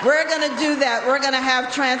 we're going to do that. We're going to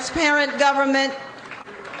have transparent government.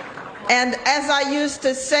 And as I used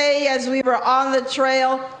to say as we were on the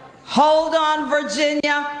trail, hold on,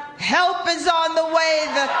 Virginia. Help is on the way.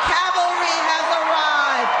 The cavalry has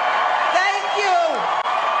arrived. Thank you.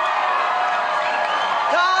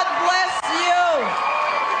 God bless you.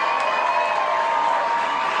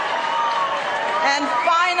 And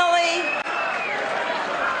finally,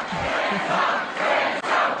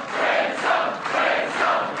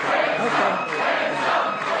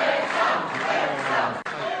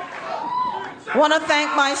 I want to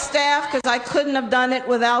thank my staff because I couldn't have done it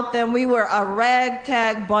without them. We were a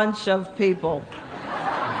ragtag bunch of people.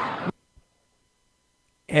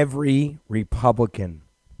 Every Republican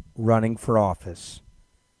running for office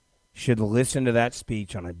should listen to that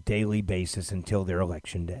speech on a daily basis until their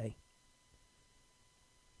election day.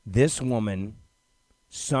 This woman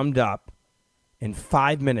summed up in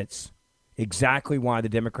 5 minutes exactly why the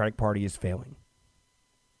Democratic Party is failing.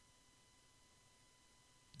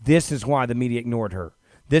 This is why the media ignored her.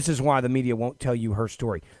 This is why the media won't tell you her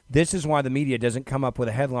story. This is why the media doesn't come up with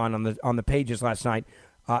a headline on the pages last night.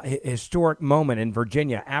 Historic moment in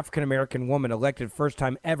Virginia. African-American woman elected first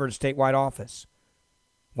time ever to statewide office.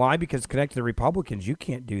 Why? Because connected to the Republicans, you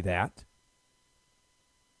can't do that.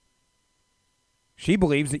 She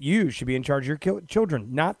believes that you should be in charge of your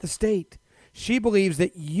children, not the state. She believes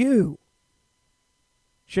that you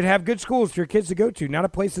should have good schools for your kids to go to, not a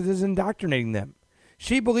place that is indoctrinating them.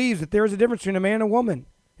 She believes that there is a difference between a man and a woman.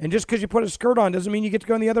 And just because you put a skirt on doesn't mean you get to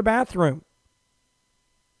go in the other bathroom.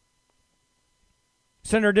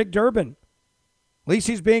 Senator Dick Durbin, at least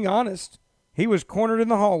he's being honest. He was cornered in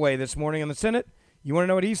the hallway this morning in the Senate. You want to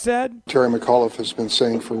know what he said? Terry McAuliffe has been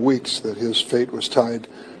saying for weeks that his fate was tied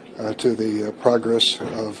to the progress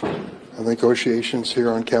of negotiations here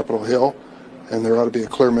on Capitol Hill. And there ought to be a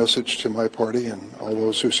clear message to my party and all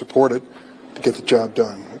those who support it to get the job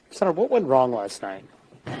done. Senator, what went wrong last night?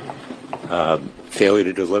 Failure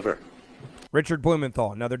to deliver. Richard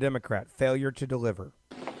Blumenthal, another Democrat, failure to deliver.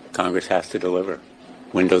 Congress has to deliver.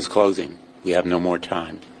 Windows closing. We have no more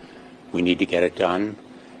time. We need to get it done.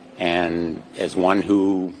 And as one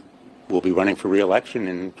who will be running for re-election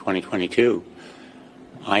in 2022,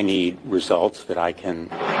 I need results that I can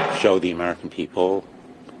show the American people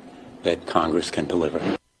that Congress can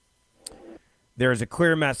deliver. There is a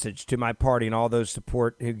clear message to my party and all those who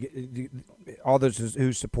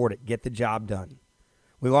support it. Get the job done.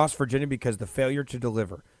 We lost Virginia because of the failure to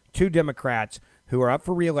deliver. 2 Democrats who are up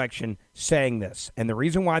for re-election saying this. And the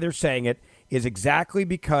reason why they're saying it is exactly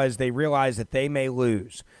because they realize that they may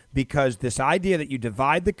lose. Because this idea that you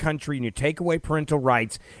divide the country and you take away parental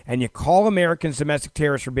rights and you call Americans domestic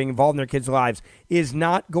terrorists for being involved in their kids' lives is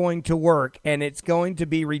not going to work, and it's going to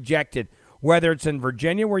be rejected. Whether it's in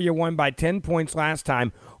Virginia, where you won by 10 points last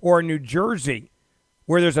time, or in New Jersey,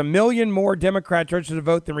 where there's 1 million more Democrats registered to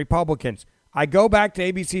vote than Republicans. I go back to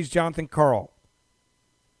ABC's Jonathan Karl.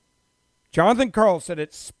 Jonathan Karl said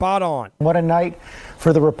it's spot on. What a night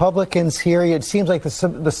for the Republicans here. It seems like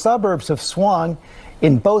the suburbs have swung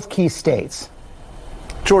in both key states.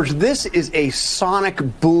 George, this is a sonic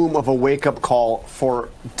boom of a wake-up call for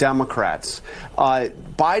Democrats.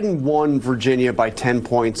 Biden won Virginia by 10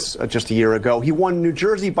 points just a year ago. He won New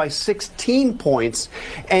Jersey by 16 points.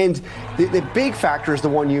 And the big factor is the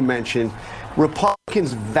one you mentioned.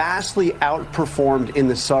 Republicans vastly outperformed in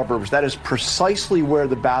the suburbs. That is precisely where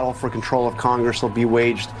the battle for control of Congress will be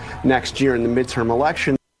waged next year in the midterm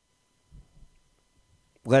election.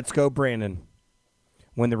 Let's go, Brandon.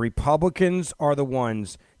 When the Republicans are the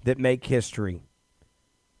ones that make history.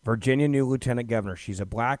 Virginia new lieutenant governor. She's a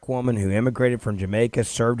black woman who immigrated from Jamaica,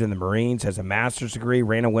 served in the Marines, has a master's degree,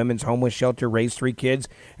 ran a women's homeless shelter, raised 3 kids,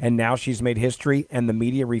 and now she's made history, and the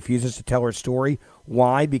media refuses to tell her story.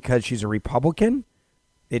 Why? Because she's a Republican?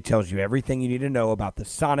 It tells you everything you need to know about the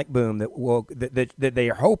sonic boom that they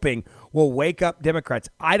are hoping will wake up Democrats.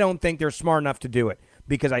 I don't think they're smart enough to do it,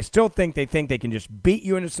 because I still think they can just beat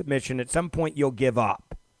you into submission. At some point, you'll give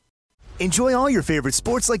up. Enjoy all your favorite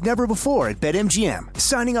sports like never before at BetMGM.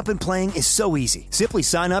 Signing up and playing is so easy. Simply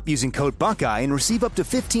sign up using code Buckeye and receive up to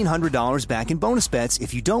 $1,500 back in bonus bets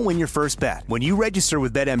if you don't win your first bet. When you register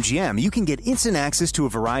with BetMGM, you can get instant access to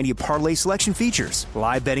a variety of parlay selection features,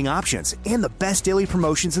 live betting options, and the best daily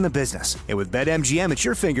promotions in the business. And with BetMGM at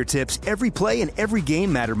your fingertips, every play and every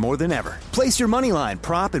game matter more than ever. Place your moneyline,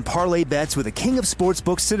 prop, and parlay bets with the king of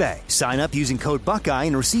sportsbooks today. Sign up using code Buckeye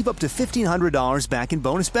and receive up to $1,500 back in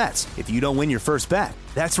bonus bets if you don't win your first bet.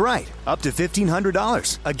 That's right, up to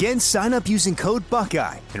 $1,500. Again, sign up using code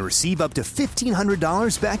Buckeye and receive up to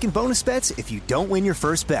 $1,500 back in bonus bets if you don't win your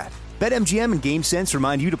first bet. BetMGM and GameSense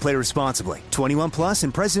remind you to play responsibly. 21 plus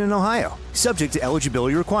and present in Ohio. Subject to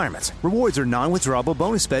eligibility requirements. Rewards are non-withdrawable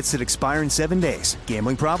bonus bets that expire in 7 days.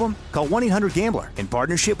 Gambling problem? Call 1-800-GAMBLER in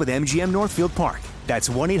partnership with MGM Northfield Park. That's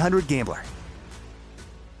 1-800-GAMBLER.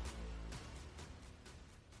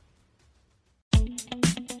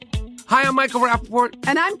 Hi, I'm Michael Rappaport.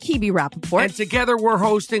 And I'm Kibi Rappaport. And together we're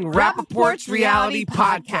hosting Rappaport's Reality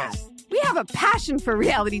Podcast. We have a passion for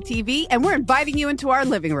reality TV, and we're inviting you into our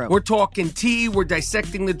living room. We're talking tea, we're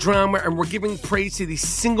dissecting the drama, and we're giving praise to the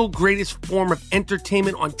single greatest form of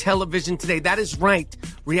entertainment on television today. That is right.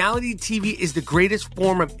 Reality TV is the greatest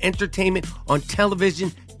form of entertainment on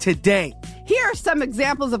television today. Here are some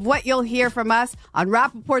examples of what you'll hear from us on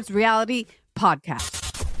Rappaport's Reality Podcast.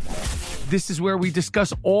 This is where we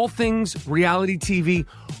discuss all things reality TV,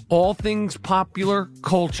 all things popular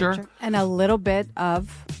culture. And a little bit of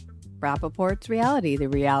Rappaport's reality, the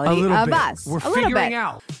reality of bit. us. We're figuring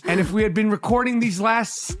out. And if we had been recording these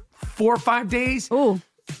last 4 or 5 days,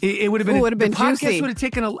 it would have been, the podcast juicy. would have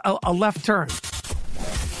taken a left turn.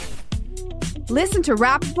 Listen to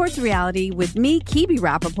Rappaport's Reality with me, Kibi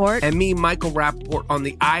Rappaport. And me, Michael Rappaport, on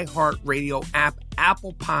the iHeartRadio app,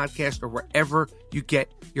 Apple Podcast, or wherever you get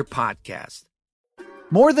your podcast.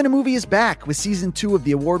 More Than a Movie is back with season 2 of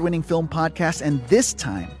the award-winning film podcast, and this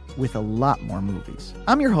time with a lot more movies.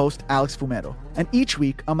 I'm your host, Alex Fumero, and each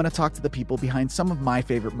week I'm going to talk to the people behind some of my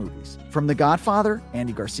favorite movies. From The Godfather,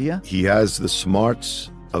 Andy Garcia. He has the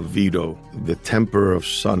smarts of Vito, the temper of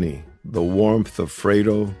Sonny, the warmth of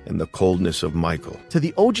Fredo, and the coldness of Michael. To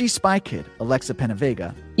the OG Spy Kid, Alexa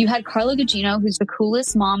Penavega. You had Carla Gugino, who's the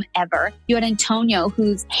coolest mom ever. You had Antonio,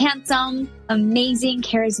 who's handsome, amazing,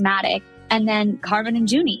 charismatic. And then Carmen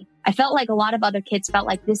and Junie. I felt like a lot of other kids felt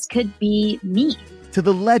like this could be me. To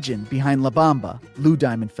the legend behind La Bamba, Lou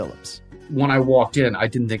Diamond Phillips. When I walked in, I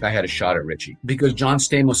didn't think I had a shot at Richie because John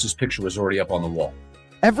Stamos' picture was already up on the wall.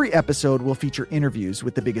 Every episode will feature interviews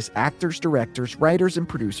with the biggest actors, directors, writers, and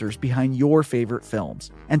producers behind your favorite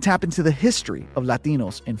films and tap into the history of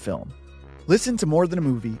Latinos in film. Listen to More Than a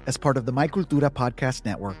Movie as part of the My Cultura Podcast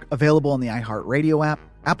Network, available on the iHeartRadio app,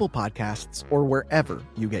 Apple Podcasts, or wherever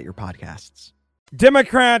you get your podcasts.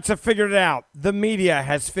 Democrats have figured it out. The media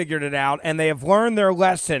has figured it out, and they have learned their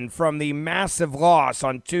lesson from the massive loss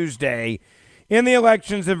on Tuesday in the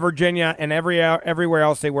elections in Virginia and everywhere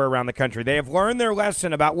else they were around the country. They have learned their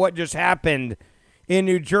lesson about what just happened in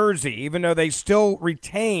New Jersey, even though they still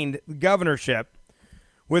retained the governorship.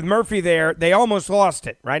 With Murphy there, they almost lost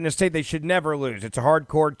it, right? In a state they should never lose. It's a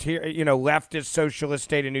hardcore, leftist, socialist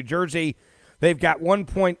state in New Jersey. They've got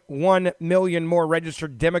 1.1 million more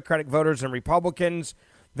registered Democratic voters than Republicans.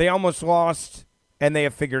 They almost lost, and they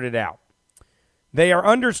have figured it out. They are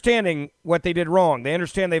understanding what they did wrong. They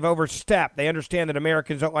understand they've overstepped. They understand that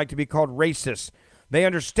Americans don't like to be called racist. They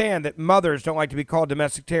understand that mothers don't like to be called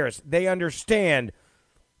domestic terrorists. They understand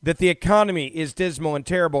that the economy is dismal and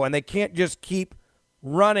terrible, and they can't just keep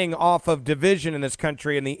running off of division in this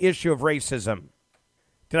country and the issue of racism.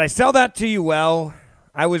 Did I sell that to you well?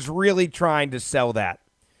 I was really trying to sell that.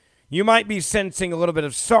 You might be sensing a little bit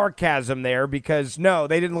of sarcasm there because, no,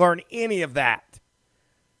 they didn't learn any of that.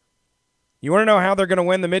 You want to know how they're going to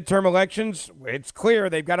win the midterm elections? It's clear.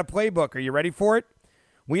 They've got a playbook. Are you ready for it?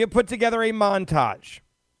 We have put together a montage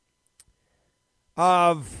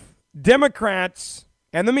of Democrats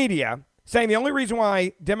and the media saying the only reason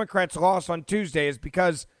why Democrats lost on Tuesday is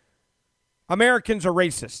because Americans are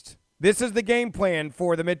racist. This is the game plan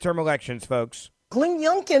for the midterm elections, folks. Glenn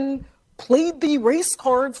Youngkin played the race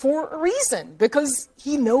card for a reason because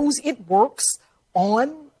he knows it works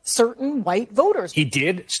on certain white voters. He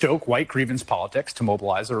did stoke white grievance politics to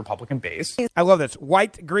mobilize the Republican base. I love this.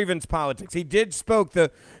 White grievance politics. He did spoke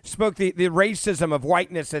the racism of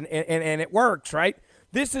whiteness, and it works, right?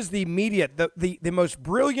 This is the media, the most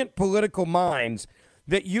brilliant political minds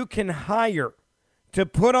that you can hire to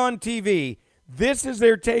put on TV. This is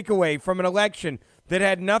their takeaway from an election that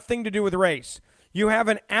had nothing to do with race. You have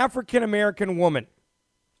an African-American woman,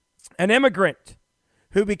 an immigrant,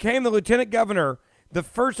 who became the lieutenant governor, the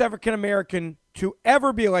first African-American to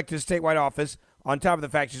ever be elected to statewide office, on top of the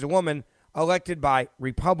fact she's a woman, elected by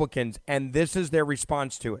Republicans, and this is their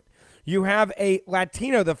response to it. You have a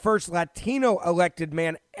Latino, the first Latino elected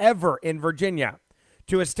man ever in Virginia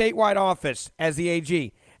to a statewide office as the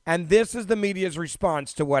AG, and this is the media's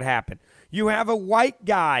response to what happened. You have a white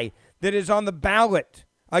guy that is on the ballot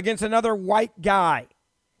against another white guy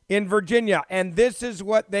in Virginia, and this is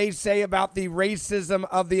what they say about the racism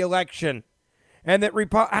of the election. And that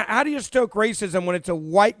how do you stoke racism when it's a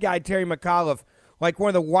white guy, Terry McAuliffe, like one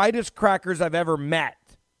of the whitest crackers I've ever met?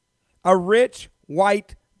 A rich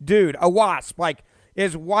white dude, a WASP, like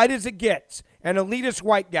as white as it gets, an elitist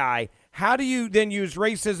white guy. How do you then use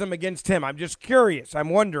racism against him? I'm just curious. I'm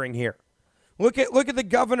wondering here. Look at the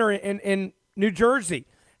governor in New Jersey.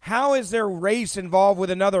 How is there race involved with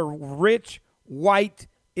another rich white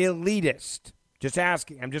elitist? Just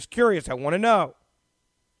asking. I'm just curious. I want to know.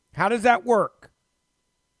 How does that work?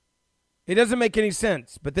 It doesn't make any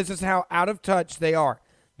sense, but this is how out of touch they are.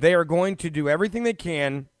 They are going to do everything they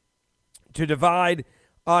can to divide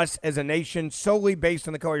us as a nation solely based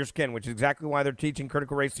on the color of your skin, which is exactly why they're teaching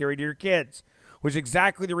critical race theory to your kids, which is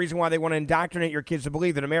exactly the reason why they want to indoctrinate your kids to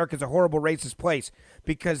believe that America is a horrible racist place,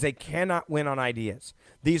 because they cannot win on ideas.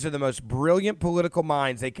 These are the most brilliant political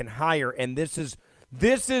minds they can hire, and this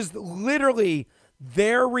is literally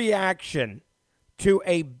their reaction to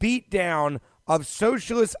a beatdown of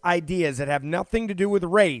socialist ideas that have nothing to do with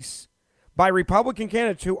race by Republican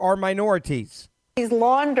candidates who are minorities. He's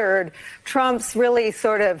laundered Trump's really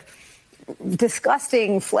sort of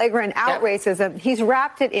disgusting, flagrant out racism. He's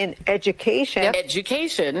wrapped it in education.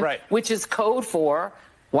 Education, right, which is code for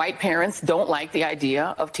white parents don't like the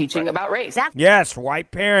idea of teaching about race. Yes,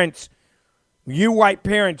 white parents. You white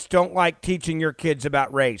parents don't like teaching your kids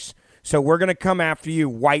about race. So we're going to come after you,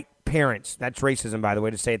 white parents. That's racism, by the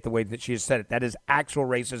way, to say it the way that she has said it. That is actual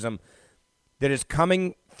racism that is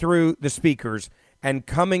coming through the speakers and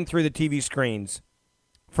coming through the TV screens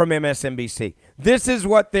from MSNBC. This is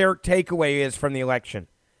what their takeaway is from the election,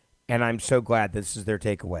 and I'm so glad this is their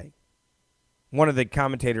takeaway. One of the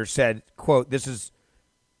commentators said, quote, this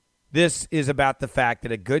is about the fact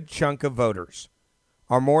that a good chunk of voters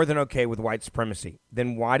are more than okay with white supremacy.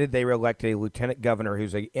 Then why did they elect a lieutenant governor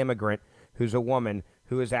who's an immigrant, who's a woman,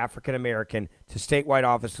 who is African-American to statewide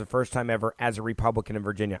office the first time ever as a Republican in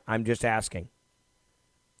Virginia? I'm just asking.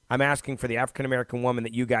 I'm asking for the African-American woman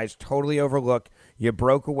that you guys totally overlook. You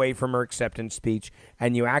broke away from her acceptance speech,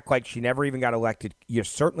 and you act like she never even got elected. You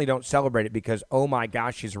certainly don't celebrate it because, oh my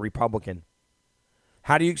gosh, she's a Republican.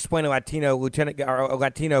 How do you explain a Latino lieutenant or a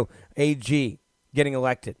Latino AG getting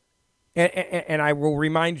elected? And I will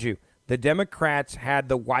remind you, the Democrats had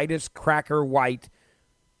the whitest cracker white,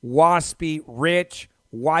 waspy, rich,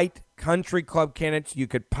 white country club candidates you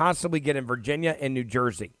could possibly get in Virginia and New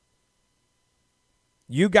Jersey.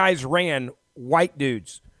 You guys ran white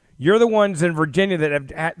dudes. You're the ones in Virginia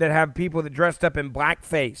that have people that dressed up in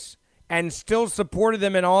blackface and still supported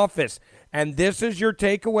them in office. And this is your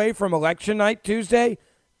takeaway from election night Tuesday?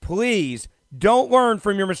 Please don't learn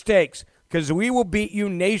from your mistakes, because we will beat you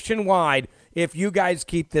nationwide if you guys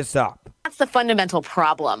keep this up. That's the fundamental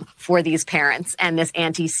problem for these parents and this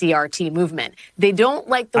anti-CRT movement. They don't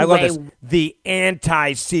like the way... The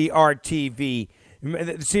anti-CRT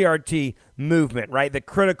movement, right? The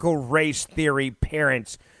critical race theory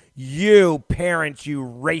parents. You parents, you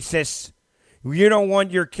racists. You don't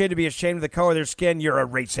want your kid to be ashamed of the color of their skin. You're a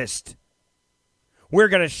racist. We're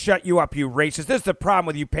going to shut you up, you racist. This is the problem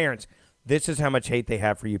with you parents. This is how much hate they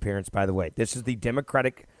have for you parents, by the way. This is the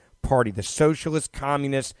Democratic Party, the Socialist,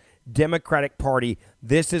 Communist, Democratic Party.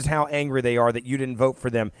 This is how angry they are that you didn't vote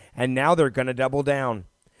for them. And now they're going to double down.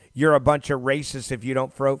 You're a bunch of racists if you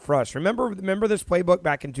don't vote for us. Remember this playbook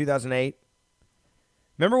back in 2008?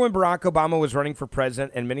 Remember when Barack Obama was running for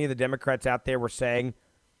president and many of the Democrats out there were saying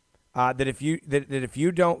that if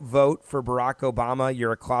you don't vote for Barack Obama,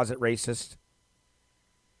 you're a closet racist?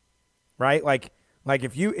 Right? Like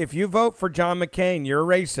if you vote for John McCain, you're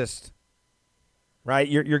a racist. Right?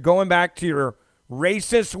 You're going back to your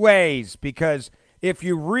racist ways, because if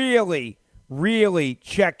you really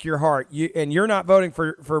check your heart and you're not voting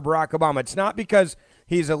for Barack Obama, it's not because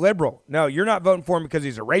he's a liberal. No, you're not voting for him because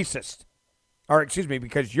he's a racist. Or excuse me,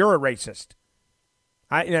 because you're a racist.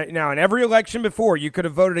 Now, in every election before, you could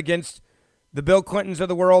have voted against the Bill Clintons of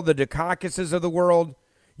the world, the Dukakis of the world.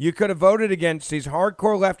 You could have voted against these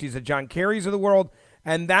hardcore lefties, the John Kerrys of the world,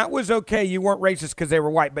 and that was okay. You weren't racist because they were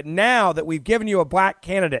white. But now that we've given you a black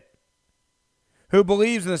candidate who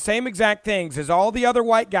believes in the same exact things as all the other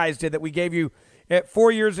white guys did that we gave you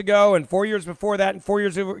 4 years ago and 4 years before that and 4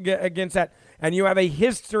 years against that, and you have a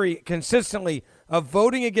history consistently of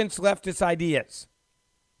voting against leftist ideas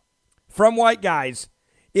from white guys,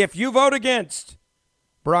 if you vote against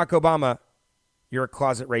Barack Obama, you're a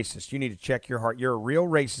closet racist. You need to check your heart. You're a real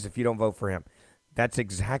racist if you don't vote for him. That's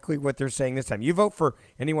exactly what they're saying this time. You vote for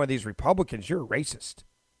any one of these Republicans, you're a racist.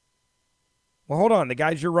 Well, hold on. The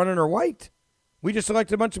guys you're running are white. We just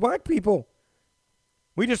elected a bunch of black people.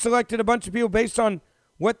 We just elected a bunch of people based on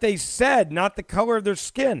what they said, not the color of their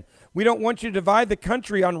skin. We don't want you to divide the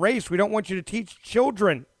country on race. We don't want you to teach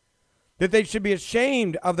children that they should be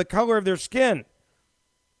ashamed of the color of their skin.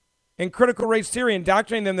 In critical race theory,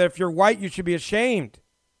 indoctrinating them that if you're white, you should be ashamed.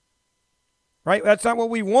 Right? That's not what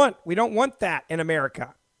we want. We don't want that in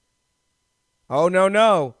America. Oh,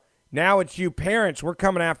 no. Now it's you parents. We're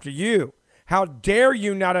coming after you. How dare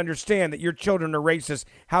you not understand that your children are racist?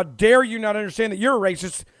 How dare you not understand that you're a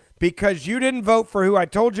racist because you didn't vote for who I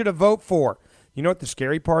told you to vote for? You know what the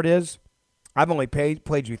scary part is? I've only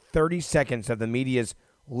played you 30 seconds of the media's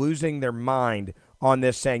losing their mind on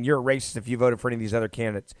this, saying you're a racist if you voted for any of these other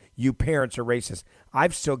candidates. You parents are racist.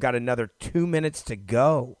 I've still got another 2 minutes to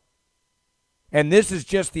go. And this is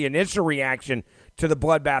just the initial reaction to the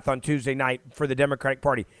bloodbath on Tuesday night for the Democratic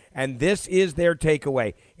Party. And this is their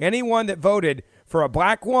takeaway. Anyone that voted for a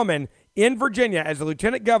black woman in Virginia as a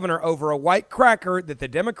lieutenant governor over a white cracker that the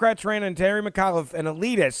Democrats ran in Terry McAuliffe, an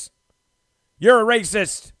elitist, you're a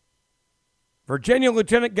racist. Virginia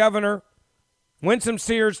lieutenant governor Winsome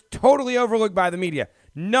Sears, totally overlooked by the media.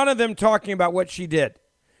 None of them talking about what she did.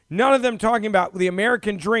 None of them talking about the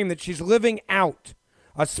American dream that she's living out.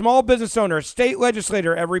 A small business owner, a state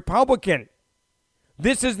legislator, a Republican.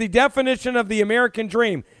 This is the definition of the American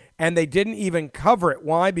dream, and they didn't even cover it.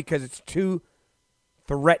 Why? Because it's too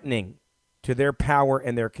threatening to their power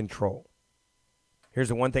and their control. Here's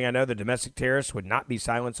the one thing I know, the domestic terrorists would not be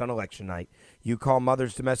silenced on election night. You call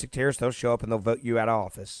mothers domestic terrorists, they'll show up and they'll vote you out of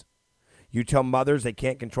office. You tell mothers they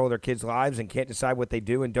can't control their kids' lives and can't decide what they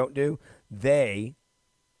do and don't do, they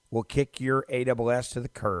will kick your AWS to the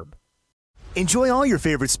curb. Enjoy all your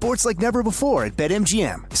favorite sports like never before at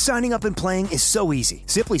BetMGM. Signing up and playing is so easy.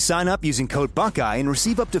 Simply sign up using code Buckeye and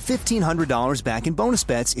receive up to $1,500 back in bonus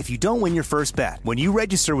bets if you don't win your first bet. When you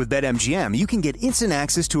register with BetMGM, you can get instant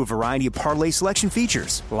access to a variety of parlay selection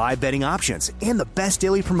features, live betting options, and the best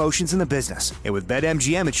daily promotions in the business. And with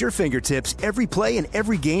BetMGM at your fingertips, every play and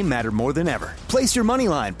every game matter more than ever. Place your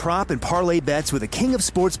moneyline, prop, and parlay bets with the king of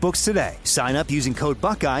sportsbooks today. Sign up using code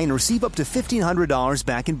Buckeye and receive up to $1,500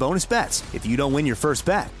 back in bonus bets if you don't win your first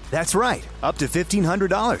bet. That's right, up to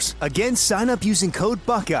 $1,500. Again, sign up using code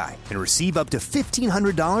Buckeye and receive up to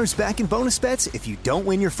 $1,500 back in bonus bets if you don't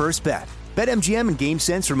win your first bet. BetMGM and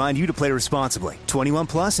GameSense remind you to play responsibly. 21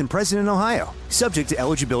 plus and present in Ohio. Subject to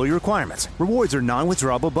eligibility requirements. Rewards are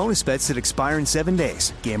non-withdrawable bonus bets that expire in 7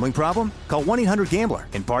 days. Gambling problem? Call 1-800-GAMBLER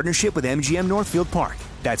in partnership with MGM Northfield Park.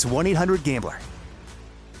 That's 1-800-GAMBLER.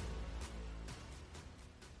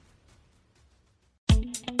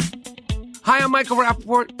 Hi, I'm Michael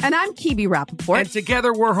Rappaport. And I'm Kibi Rappaport. And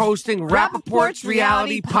together we're hosting Rappaport's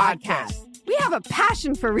Reality Podcast. We have a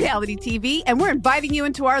passion for reality TV, and we're inviting you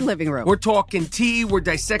into our living room. We're talking tea, we're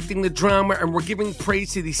dissecting the drama, and we're giving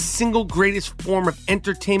praise to the single greatest form of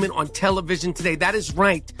entertainment on television today. That is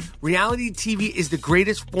right. Reality TV is the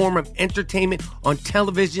greatest form of entertainment on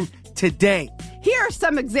television today. Here are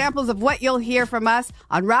some examples of what you'll hear from us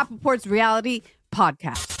on Rappaport's Reality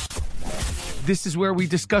Podcast. This is where we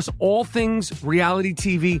discuss all things reality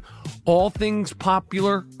TV, all things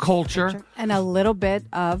popular culture. And a little bit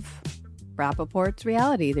of Rappaport's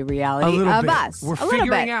reality, the reality of us. We're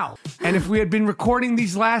figuring out. And if we had been recording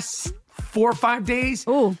these last 4 or 5 days,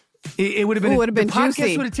 it would have been, the podcast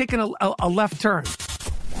juicy. would have taken a left turn.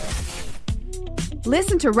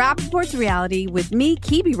 Listen to Rappaport's Reality with me,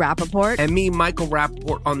 Kibi Rappaport. And me, Michael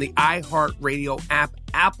Rappaport, on the iHeartRadio app,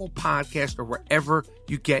 Apple Podcast, or wherever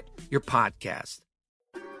you get your podcast.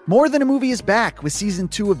 More Than a Movie is back with season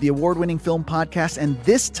 2 of the award-winning film podcast, and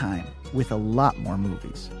this time with a lot more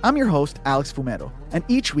movies. I'm your host, Alex Fumero, and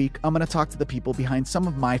each week I'm going to talk to the people behind some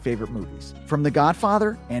of my favorite movies. From The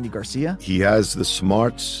Godfather, Andy Garcia. He has the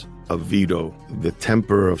smarts of Vito, the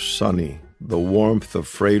temper of Sonny, the warmth of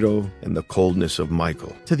Fredo, and the coldness of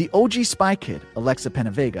Michael. To the OG Spy Kid, Alexa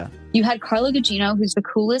Penavega. You had Carla Gugino, who's the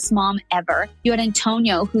coolest mom ever. You had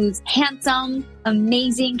Antonio, who's handsome,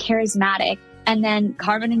 amazing, charismatic. And then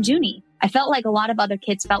Carmen and Junie. I felt like a lot of other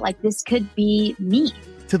kids felt like this could be me.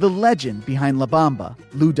 To the legend behind La Bamba,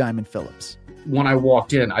 Lou Diamond Phillips. When I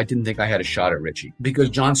walked in, I didn't think I had a shot at Richie because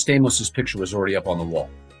John Stamos' picture was already up on the wall.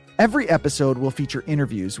 Every episode will feature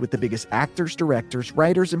interviews with the biggest actors, directors,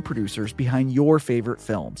 writers, and producers behind your favorite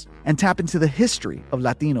films and tap into the history of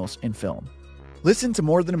Latinos in film. Listen to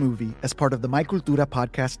More Than a Movie as part of the My Cultura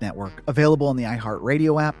Podcast Network, available on the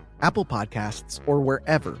iHeartRadio app, Apple Podcasts, or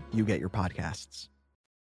wherever you get your podcasts.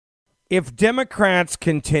 If Democrats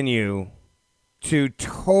continue to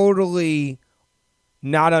totally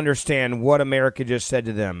not understand what America just said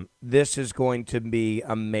to them, this is going to be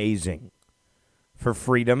amazing for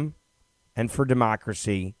freedom and for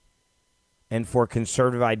democracy and for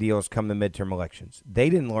conservative ideals come the midterm elections. They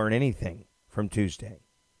didn't learn anything from Tuesday,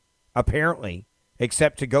 apparently,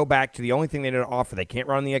 except to go back to the only thing they know to offer. They can't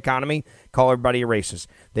run on the economy, call everybody a racist.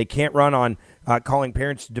 They can't run on calling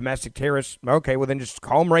parents domestic terrorists. Okay, well then just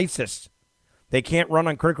call them racist. They can't run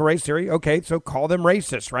on critical race theory. Okay, so call them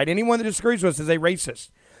racist, right? Anyone that disagrees with us is a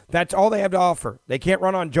racist. That's all they have to offer. They can't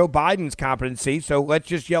run on Joe Biden's competency, so let's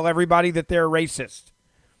just yell everybody that they're racist.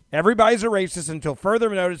 Everybody's a racist until further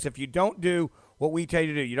notice. If you don't do what we tell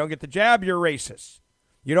you to do, you don't get the jab, you're racist.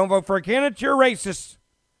 You don't vote for a candidate, you're racist.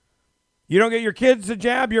 You don't get your kids the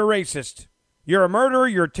jab, you're racist. You're a murderer,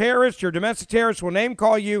 you're a terrorist, you're a domestic terrorist, will name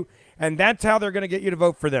call you, and that's how they're going to get you to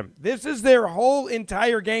vote for them. This is their whole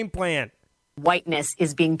entire game plan. Whiteness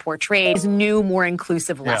is being portrayed as new, more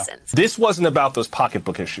inclusive lessons. This wasn't about those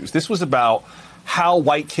pocketbook issues. This was about how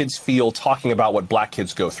white kids feel talking about what black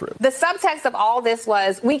kids go through. The subtext of all this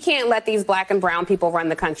was, we can't let these black and brown people run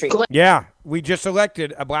the country. Yeah, we just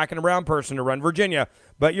elected a black and a brown person to run Virginia,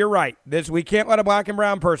 but you're right. We can't let a black and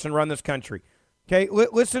brown person run this country. Okay,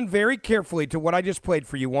 listen very carefully to what I just played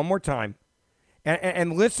for you one more time,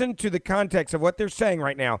 and listen to the context of what they're saying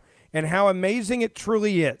right now and how amazing it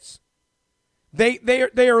truly is. They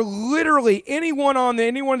are literally, any one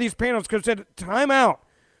of these panels could have said, time out.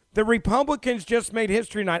 The Republicans just made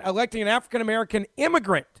history tonight, electing an African-American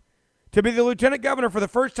immigrant to be the lieutenant governor for the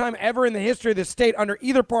first time ever in the history of the state under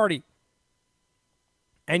either party.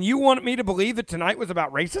 And you want me to believe that tonight was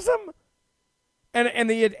about racism? And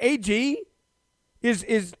the AG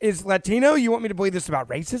is Latino? You want me to believe this is about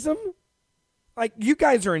racism? Like, you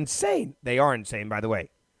guys are insane. They are insane, by the way.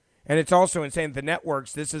 And it's also insane that the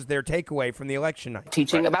networks, this is their takeaway from the election night.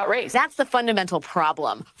 Teaching about race. That's the fundamental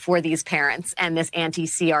problem for these parents and this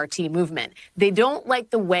anti-CRT movement. They don't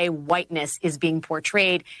like the way whiteness is being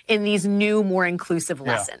portrayed in these new, more inclusive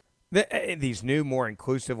lessons. These new, more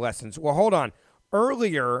inclusive lessons. Well, hold on.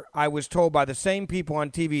 Earlier, I was told by the same people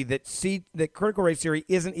on TV that critical race theory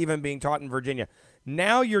isn't even being taught in Virginia.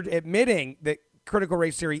 Now you're admitting that critical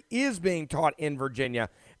race theory is being taught in Virginia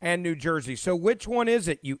and New Jersey. So which one is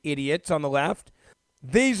it, you idiots on the left?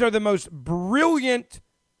 These are the most brilliant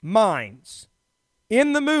minds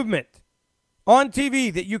in the movement on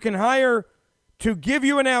TV that you can hire to give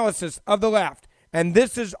you analysis of the left. And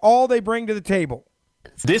this is all they bring to the table.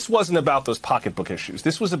 This wasn't about those pocketbook issues.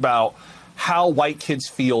 This was about how white kids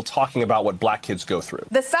feel talking about what black kids go through.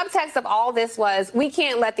 The subtext of all this was, we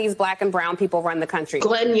can't let these black and brown people run the country.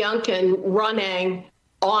 Glenn Youngkin running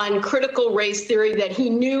on critical race theory that he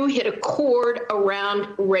knew hit a chord around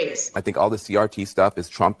race. I think all the CRT stuff is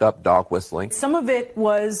trumped up dog whistling. Some of it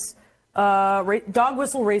was dog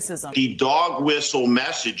whistle racism. The dog whistle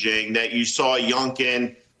messaging that you saw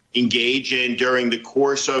Youngkin engage in during the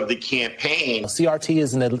course of the campaign. CRT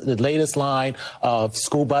is in the latest line of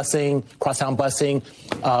school busing, crosstown busing,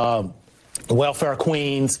 welfare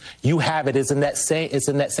queens. You have it. It's in that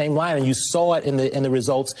same line, and you saw it in the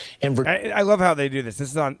results. I love how they do this.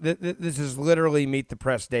 This is literally Meet the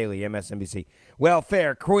Press Daily, MSNBC.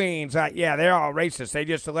 Welfare queens. Yeah, they're all racist. They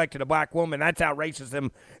just elected a black woman. That's how racist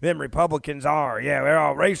them Republicans are. Yeah, they're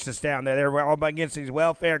all racist down there. They're all against these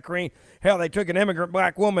welfare queens. Hell, they took an immigrant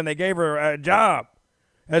black woman. They gave her a job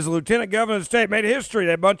as a lieutenant governor of the state. Made history.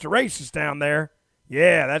 They're a bunch of racists down there.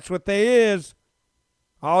 Yeah, that's what they is.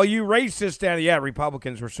 All you racists down there. Yeah,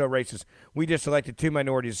 Republicans were so racist. We just elected 2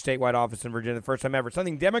 minorities to statewide office in Virginia the first time ever.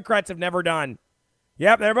 Something Democrats have never done.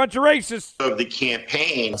 Yep, they're a bunch of racists. Of the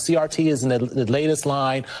campaign. CRT is in the latest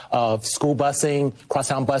line of school busing,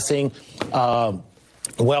 crosstown busing,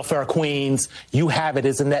 welfare queens. You have it.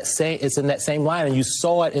 It's in that same line, and you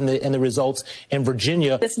saw it in the results in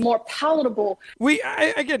Virginia. It's more palatable.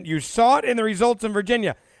 Again, you saw it in the results in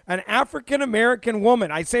Virginia. An African-American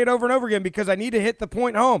woman, I say it over and over again because I need to hit the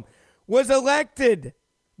point home, was elected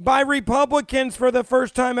by Republicans for the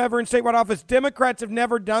first time ever in statewide office. Democrats have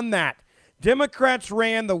never done that. Democrats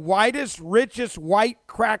ran the whitest, richest white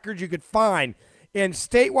crackers you could find in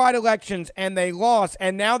statewide elections, and they lost.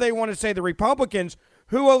 And now they want to say the Republicans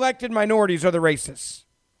who elected minorities are the racists.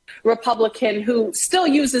 Republican who still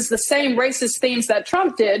uses the same racist themes that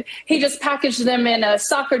Trump did. He just packaged them in a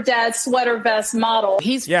soccer dad sweater vest model.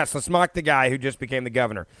 Yes, let's mock the guy who just became the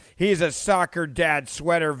governor. He's a soccer dad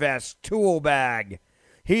sweater vest tool bag.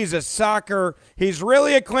 He's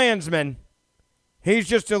really a Klansman. He's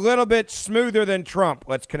just a little bit smoother than Trump.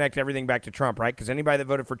 Let's connect everything back to Trump, right? Because anybody that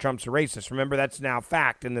voted for Trump's a racist. Remember, that's now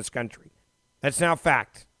fact in this country. That's now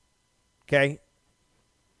fact. Okay?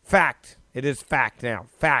 Fact. It is fact now.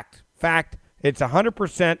 Fact. Fact. It's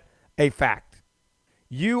 100% a fact.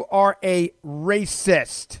 You are a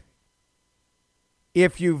racist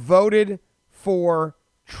if you voted for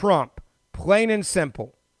Trump. Plain and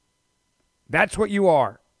simple. That's what you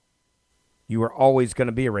are. You are always going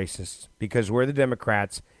to be a racist because we're the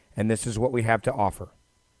Democrats, and this is what we have to offer.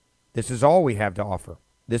 This is all we have to offer.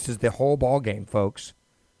 This is the whole ball game, folks.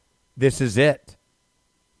 This is it.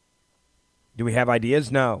 Do we have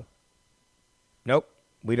ideas? No. Nope.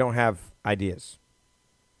 We don't have ideas.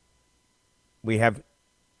 We have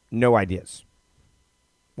no ideas.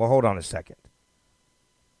 Well, hold on a second.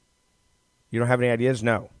 You don't have any ideas?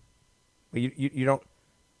 No. You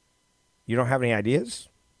don't have any ideas?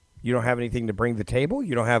 You don't have anything to bring to the table?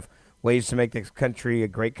 You don't have ways to make this country a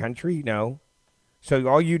great country? No. So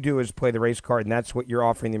all you do is play the race card, and that's what you're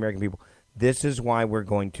offering the American people. This is why we're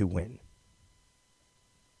going to win.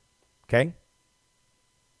 Okay?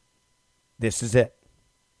 This is it.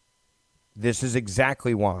 This is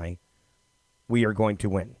exactly why we are going to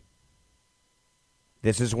win.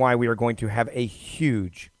 This is why we are going to have a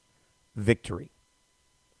huge victory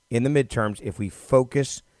in the midterms if we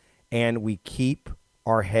focus and we keep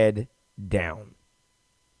our head down.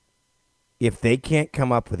 If they can't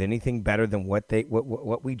come up with anything better than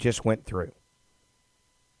what we just went through,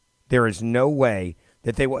 there is no way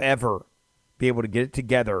that they will ever be able to get it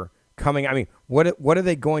together coming. I mean, what are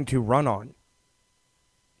they going to run on?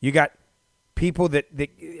 You got people that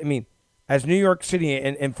as New York City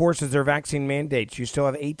enforces their vaccine mandates, you still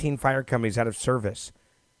have 18 fire companies out of service.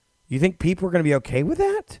 You think people are going to be okay with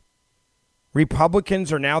that?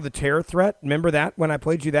 Republicans are now the terror threat. Remember that when I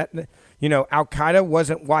played you that? Al-Qaeda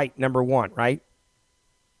wasn't white, number one, right?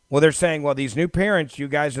 Well, they're saying, well, these new parents, you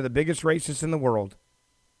guys are the biggest racists in the world.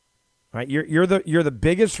 Right? You're the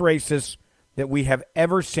biggest racists that we have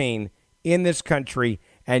ever seen in this country,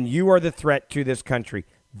 and you are the threat to this country.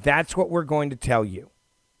 That's what we're going to tell you.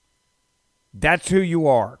 That's who you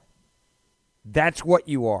are. That's what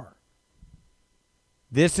you are.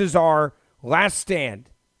 This is our last stand.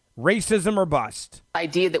 Racism or bust.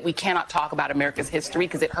 Idea that we cannot talk about America's history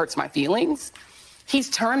because it hurts my feelings. He's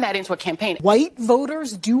turned that into a campaign. White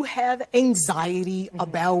voters do have anxiety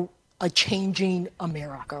about a changing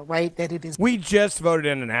America, right? That it is. We just voted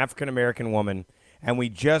in an African-American woman, and we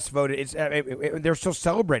just voted. They're still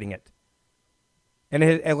celebrating it. And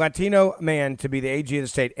a Latino man to be the AG of the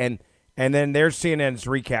state, and then there's CNN's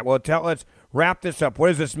recap. Well, let's wrap this up. What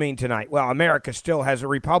does this mean tonight? Well, America still has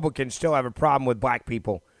Republicans still have a problem with black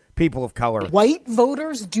people, people of color. White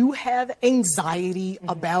voters do have anxiety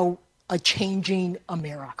about a changing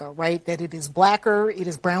America, right? That it is blacker, it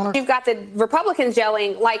is browner. You've got the Republicans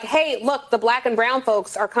yelling like, hey, look, the black and brown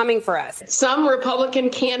folks are coming for us. Some Republican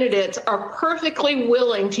candidates are perfectly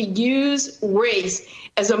willing to use race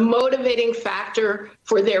as a motivating factor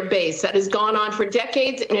for their base. That has gone on for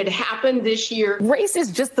decades, and it happened this year. Race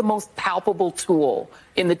is just the most palpable tool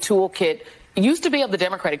in the toolkit. It used to be of the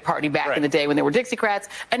Democratic Party back in the day when there were Dixiecrats,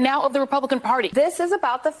 and now of the Republican Party. This is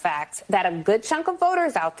about the fact that a good chunk of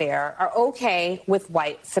voters out there are okay with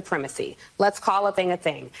white supremacy. Let's call a thing a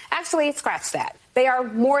thing. Actually, scratch that. They are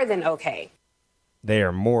more than okay. They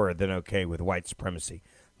are more than okay with white supremacy.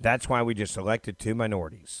 That's why we just elected 2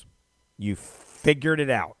 minorities. You figured it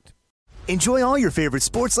out. Enjoy all your favorite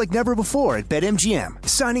sports like never before at BetMGM.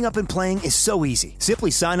 Signing up and playing is so easy.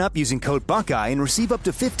 Simply sign up using code Buckeye and receive up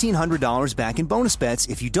to $1,500 back in bonus bets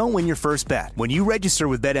if you don't win your first bet. When you register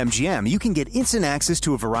with BetMGM, you can get instant access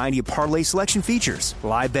to a variety of parlay selection features,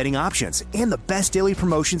 live betting options, and the best daily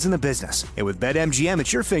promotions in the business. And with BetMGM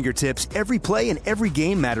at your fingertips, every play and every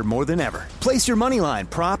game matter more than ever. Place your moneyline,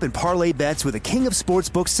 prop, and parlay bets with the king of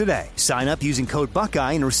sportsbooks today. Sign up using code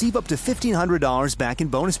Buckeye and receive up to $1,500 back in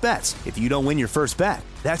bonus bets if you don't win your first bet.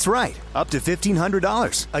 That's right, up to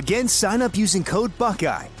 $1,500. Again, sign up using code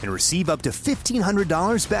Buckeye and receive up to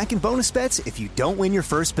 $1,500 back in bonus bets if you don't win your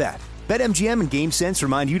first bet. BetMGM and GameSense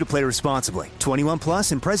remind you to play responsibly. 21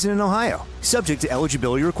 plus and present in Ohio. Subject to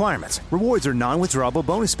eligibility requirements. Rewards are non-withdrawable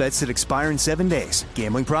bonus bets that expire in 7 days.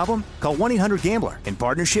 Gambling problem? Call 1-800-GAMBLER in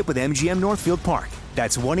partnership with MGM Northfield Park.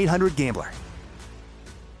 That's 1-800-GAMBLER.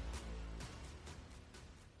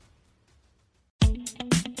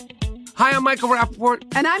 Hi, I'm Michael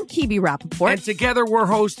Rappaport. And I'm Kibi Rappaport. And together we're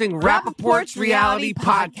hosting Rappaport's Reality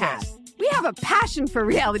Podcast. We have a passion for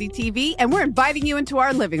reality TV, and we're inviting you into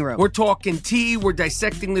our living room. We're talking tea, we're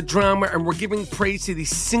dissecting the drama, and we're giving praise to the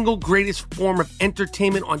single greatest form of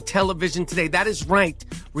entertainment on television today. That is right.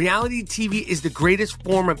 Reality TV is the greatest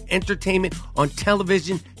form of entertainment on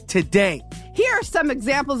television today. Here are some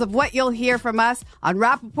examples of what you'll hear from us on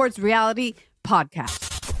Rappaport's Reality Podcast.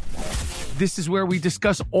 This is where we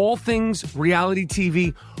discuss all things reality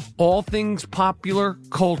TV, all things popular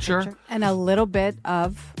culture. And a little bit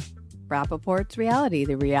of Rappaport's reality,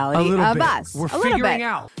 the reality of us. We're figuring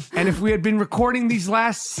out. And if we had been recording these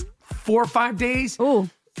last 4 or 5 days,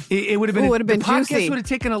 it would have been, the podcast juicy. Would have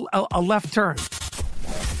taken a left turn.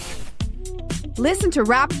 Listen to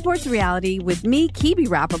Rappaport's Reality with me, Kibi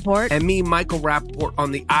Rappaport. And me, Michael Rappaport,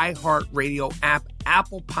 on the iHeartRadio app,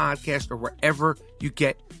 Apple Podcast, or wherever you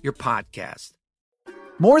get your podcast.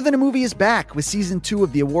 More Than a Movie is back with season 2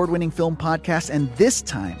 of the award-winning film podcast, and this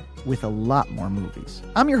time with a lot more movies.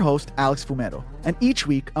 I'm your host, Alex Fumero, and each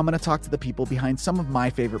week I'm going to talk to the people behind some of my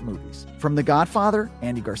favorite movies. From The Godfather,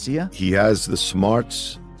 Andy Garcia. He has the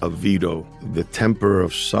smarts of Vito, the temper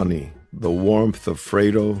of Sonny, the warmth of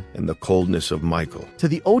Fredo, and the coldness of Michael. To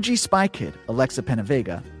the OG Spy Kid, Alexa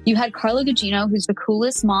Penavega. You had Carla Gugino, who's the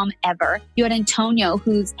coolest mom ever. You had Antonio,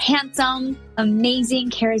 who's handsome, amazing,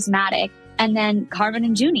 charismatic. And then Carmen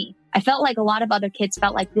and Junie. I felt like a lot of other kids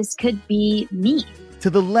felt like this could be me. To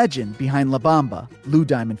the legend behind La Bamba, Lou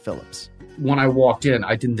Diamond Phillips. When I walked in,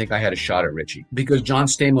 I didn't think I had a shot at Richie because John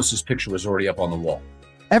Stamos' picture was already up on the wall.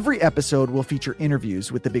 Every episode will feature interviews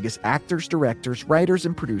with the biggest actors, directors, writers,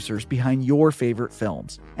 and producers behind your favorite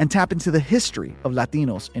films and tap into the history of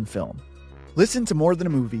Latinos in film. Listen to More Than a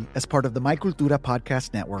Movie as part of the My Cultura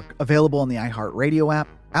Podcast Network, available on the iHeartRadio app,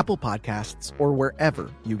 Apple Podcasts, or wherever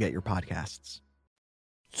you get your podcasts.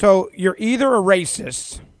 So you're either a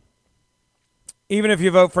racist, even if you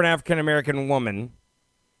vote for an African-American woman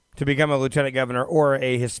to become a lieutenant governor, or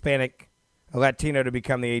a Hispanic, a Latino to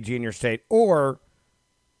become the AG in your state, or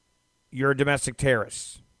you're a domestic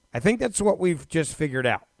terrorist. I think that's what we've just figured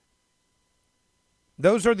out.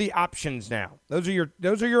 Those are the options now. Those are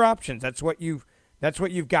your options. That's what you've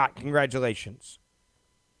got. Congratulations.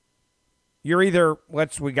 You're either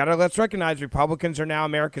let's recognize Republicans are now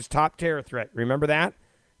America's top terror threat. Remember that?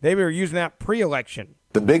 They were using that pre-election.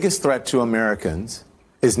 The biggest threat to Americans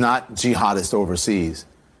is not jihadists overseas.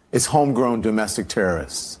 It's homegrown domestic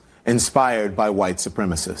terrorists inspired by white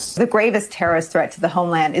supremacists. The gravest terrorist threat to the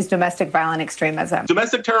homeland is domestic violent extremism.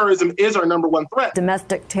 Domestic terrorism is our number one threat.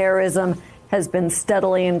 Domestic terrorism has been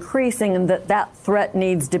steadily increasing, and that threat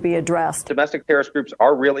needs to be addressed. Domestic terrorist groups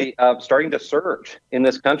are really starting to surge in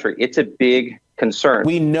this country. It's a big concern.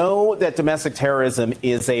 We know that domestic terrorism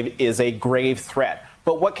is a grave threat,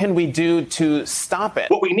 but what can we do to stop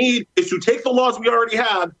it? What we need is to take the laws we already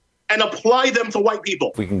have and apply them to white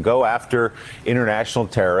people. If we can go after international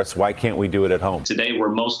terrorists, why can't we do it at home? Today, we're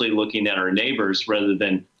mostly looking at our neighbors rather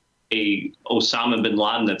than a Osama bin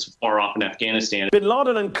Laden that's far off in Afghanistan. Bin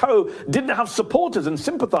Laden and co. didn't have supporters and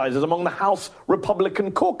sympathizers among the House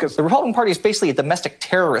Republican caucus. The Republican Party is basically a domestic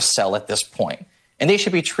terrorist cell at this point, and they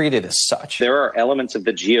should be treated as such. There are elements of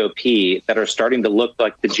the GOP that are starting to look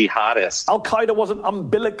like the jihadists. Al-Qaeda wasn't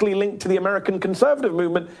umbilically linked to the American conservative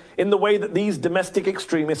movement in the way that these domestic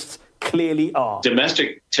extremists clearly are.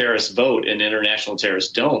 Domestic terrorists vote and international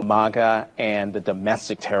terrorists don't. MAGA and the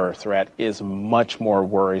domestic terror threat is much more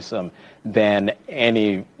worrisome than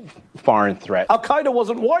any foreign threat. Al-Qaeda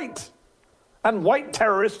wasn't white, and white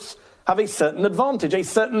terrorists have a certain advantage, a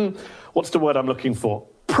certain, what's the word I'm looking for?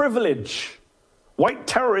 Privilege. White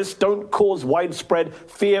terrorists don't cause widespread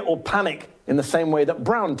fear or panic in the same way that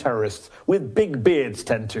brown terrorists with big beards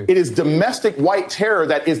tend to. It is domestic white terror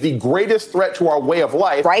that is the greatest threat to our way of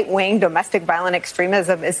life. Right-wing domestic violent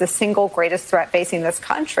extremism is the single greatest threat facing this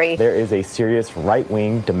country. There is a serious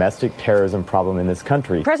right-wing domestic terrorism problem in this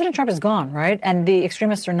country. President Trump is gone, right? And the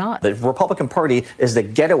extremists are not. The Republican Party is the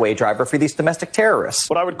getaway driver for these domestic terrorists.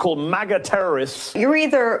 What I would call MAGA terrorists. You're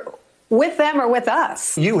either with them or with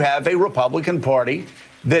us. You have a Republican Party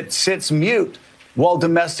that sits mute while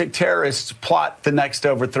domestic terrorists plot the next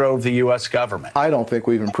overthrow of the U.S. government. I don't think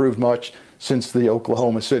we've improved much since the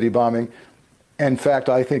Oklahoma City bombing. In fact,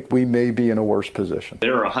 I think we may be in a worse position.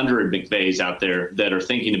 There are 100 McVeighs out there that are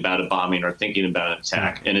thinking about a bombing or thinking about an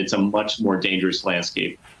attack, and it's a much more dangerous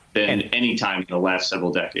landscape than any time in the last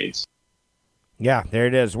several decades. Yeah, there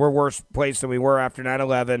it is. We're worse place than we were after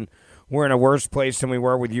 9/11. We're in a worse place than we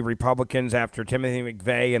were with you Republicans after Timothy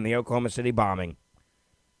McVeigh and the Oklahoma City bombing.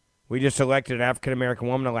 We just elected an African-American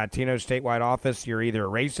woman to Latino statewide office. You're either a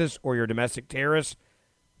racist or you're a domestic terrorist.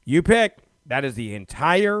 You pick. That is the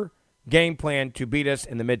entire game plan to beat us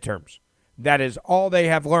in the midterms. That is all they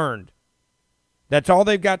have learned. That's all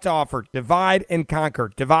they've got to offer. Divide and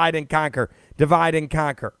conquer. Divide and conquer. Divide and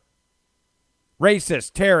conquer.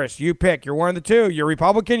 Racist, terrorist, you pick. You're one of the two. You're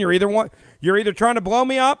Republican. You're either one. You're either trying to blow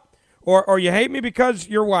me up or you hate me because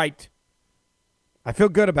you're white. I feel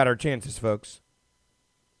good about our chances, folks.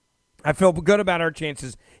 I feel good about our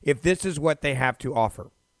chances if this is what they have to offer.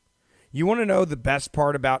 You want to know the best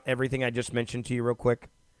part about everything I just mentioned to you real quick?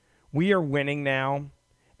 We are winning now,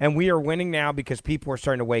 and we are winning now because people are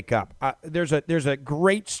starting to wake up. There's a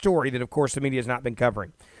great story that, of course, the media has not been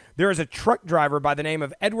covering. There is a truck driver by the name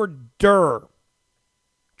of Edward Durr.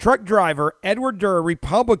 Truck driver Edward Durr,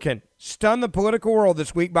 Republican, stunned the political world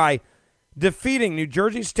this week by defeating New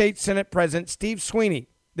Jersey State Senate President Steve Sweeney.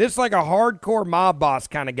 This is like a hardcore mob boss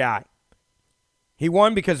kind of guy. He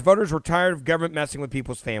won because voters were tired of government messing with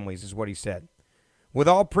people's families, is what he said. With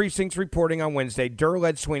all precincts reporting on Wednesday, Durr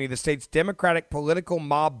led Sweeney, the state's Democratic political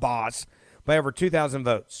mob boss, by over 2,000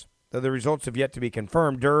 votes. Though the results have yet to be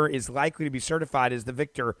confirmed, Durr is likely to be certified as the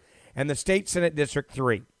victor in the state Senate District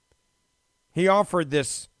 3. He offered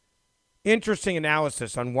this interesting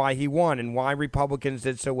analysis on why he won and why Republicans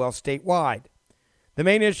did so well statewide. The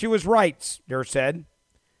main issue is rights, Durr said.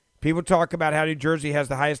 People talk about how New Jersey has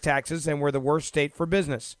the highest taxes and we're the worst state for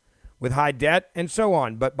business, with high debt and so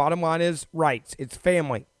on. But bottom line is rights. It's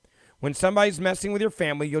family. When somebody's messing with your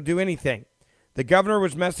family, you'll do anything. The governor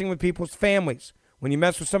was messing with people's families. When you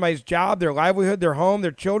mess with somebody's job, their livelihood, their home,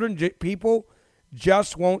 their children, people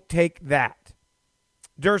just won't take that.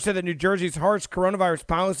 Durr said that New Jersey's harsh coronavirus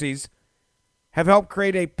policies have helped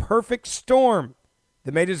create a perfect storm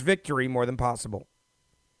that made his victory more than possible.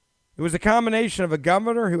 It was a combination of a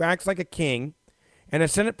governor who acts like a king and a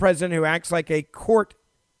Senate president who acts like a court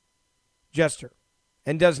jester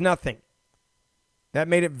and does nothing. That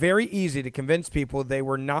made it very easy to convince people they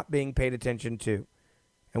were not being paid attention to.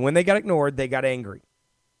 And when they got ignored, they got angry.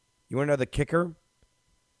 You want to know the kicker?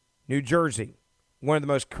 New Jersey, one of the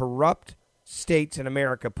most corrupt states in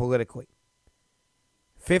America politically.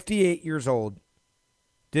 58 years old,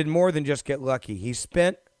 did more than just get lucky. He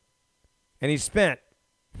spent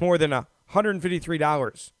more than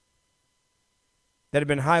 $153 that had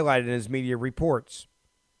been highlighted in his media reports.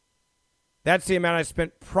 That's the amount I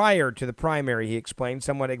spent prior to the primary, he explained,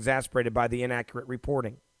 somewhat exasperated by the inaccurate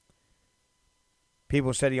reporting.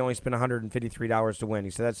 People said he only spent $153 to win.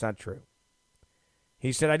 He said, that's not true.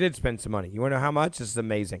 He said, I did spend some money. You want to know how much? This is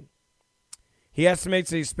amazing. He estimates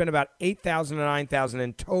that he spent about $8,000 to $9,000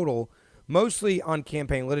 in total, mostly on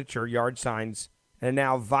campaign literature, yard signs, and a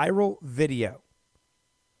now viral video.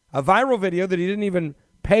 A viral video that he didn't even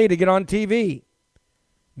pay to get on TV.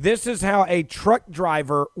 This is how a truck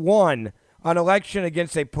driver won an election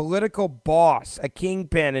against a political boss, a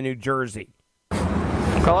kingpin in New Jersey.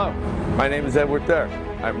 Hello, my name is Edward Durr.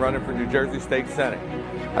 I'm running for New Jersey State Senate.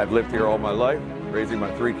 I've lived here all my life, raising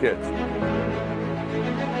my 3 kids.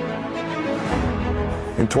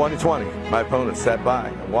 In 2020, my opponent sat by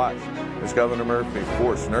and watched as Governor Murphy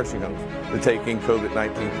forced nursing homes to take in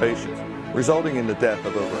COVID-19 patients, resulting in the death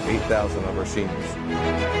of over 8,000 of our seniors.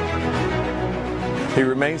 He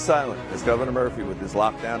remained silent as Governor Murphy, with his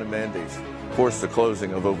lockdown and mandates, forced the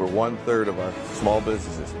closing of over 1/3 of our small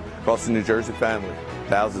businesses, costing New Jersey family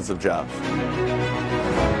thousands of jobs.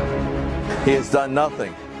 He has done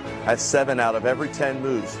nothing, as 7 out of every 10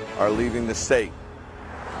 moves are leaving the state,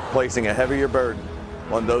 placing a heavier burden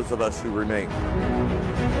on those of us who remain.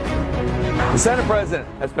 The Senate President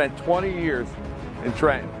has spent 20 years in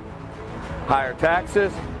Trenton. Higher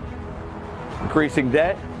taxes, increasing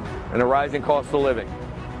debt, and a rising cost of living.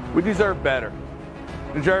 We deserve better.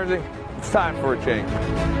 New Jersey, it's time for a change.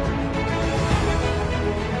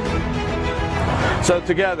 So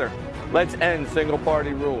together, let's end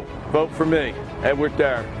single-party rule. Vote for me, Edward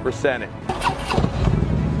Derrick, for Senate.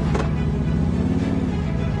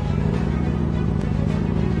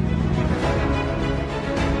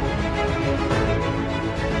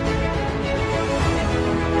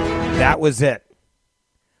 That was it.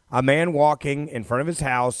 A man walking in front of his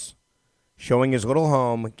house, showing his little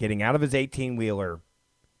home, getting out of his 18-wheeler,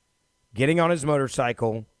 getting on his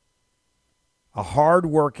motorcycle, a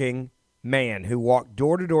hard-working man who walked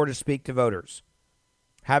door to door to speak to voters,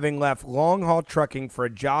 having left long-haul trucking for a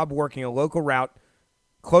job working a local route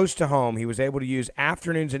close to home. He was able to use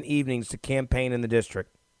afternoons and evenings to campaign in the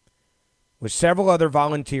district with several other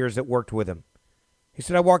volunteers that worked with him. He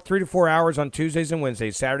said, I walk 3 to 4 hours on Tuesdays and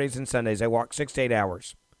Wednesdays, Saturdays and Sundays. I walk 6 to 8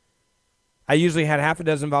 hours. I usually had half a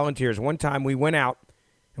dozen volunteers. One time we went out,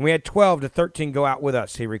 and we had 12 to 13 go out with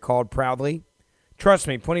us, he recalled proudly. Trust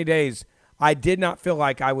me, plenty of days I did not feel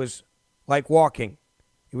like I was like walking.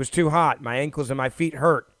 It was too hot. My ankles and my feet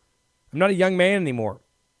hurt. I'm not a young man anymore.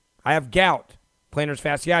 I have gout, plantar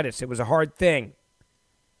fasciitis. It was a hard thing.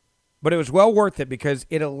 But it was well worth it because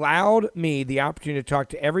it allowed me the opportunity to talk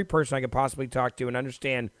to every person I could possibly talk to and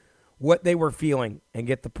understand what they were feeling and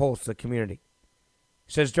get the pulse of the community.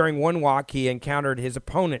 He says during one walk, he encountered his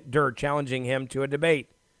opponent, Durr, challenging him to a debate.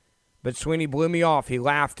 But Sweeney blew me off. He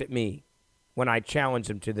laughed at me when I challenged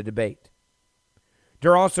him to the debate.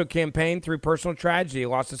 Durr also campaigned through personal tragedy. He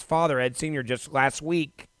lost his father, Ed Sr., just last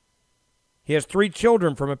week. He has 3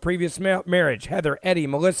 children from a previous marriage, Heather, Eddie,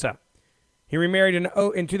 Melissa. He remarried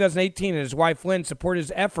in 2018, and his wife, Lynn, supported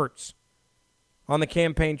his efforts on the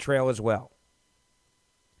campaign trail as well.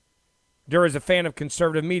 Durr is a fan of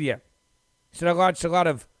conservative media. He said, I watched a lot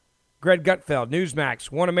of Greg Gutfeld,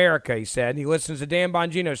 Newsmax, One America, he said. He listens to Dan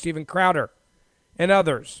Bongino, Steven Crowder, and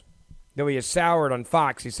others, though he has soured on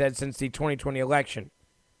Fox, he said, since the 2020 election.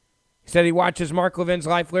 He said he watches Mark Levin's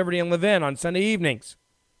Life, Liberty, and Levin on Sunday evenings.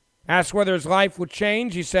 Asked whether his life would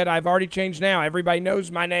change, he said, I've already changed now. Everybody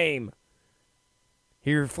knows my name.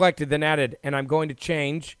 He reflected, then added, and I'm going to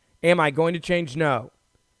change. Am I going to change? No.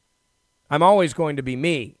 I'm always going to be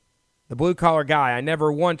me, the blue-collar guy. I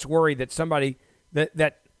never once worried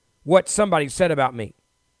that what somebody said about me.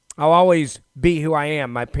 I'll always be who I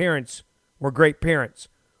am. My parents were great parents.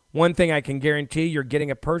 One thing I can guarantee, you're getting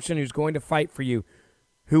a person who's going to fight for you,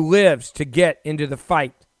 who lives to get into the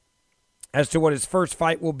fight. As to what his first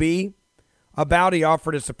fight will be about, he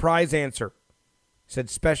offered a surprise answer. He said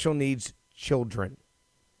special needs children.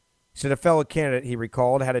 He said a fellow candidate, he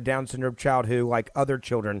recalled, had a Down syndrome child who, like other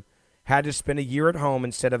children, had to spend a year at home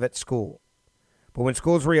instead of at school. But when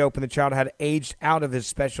schools reopened, the child had aged out of his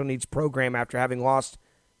special needs program after having lost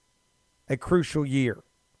a crucial year.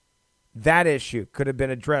 That issue could have been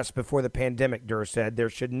addressed before the pandemic, Durr said. There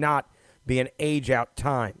should not be an age-out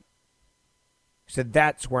time. He said,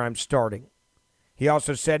 that's where I'm starting. He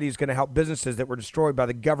also said he's going to help businesses that were destroyed by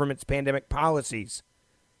the government's pandemic policies,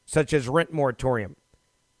 such as rent moratorium.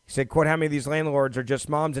 He said, quote, how many of these landlords are just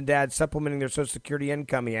moms and dads supplementing their Social Security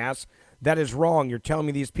income, he asked. That is wrong. You're telling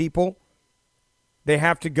me these people, they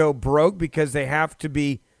have to go broke because they have to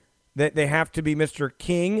be Mr.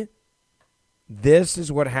 King? This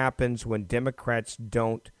is what happens when Democrats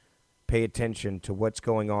don't pay attention to what's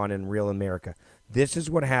going on in real America. This is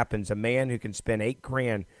what happens. A man who can spend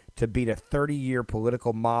 $8,000 to beat a 30-year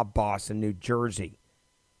political mob boss in New Jersey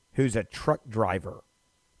who's a truck driver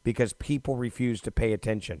because people refuse to pay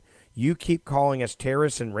attention. You keep calling us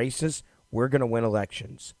terrorists and racists, we're going to win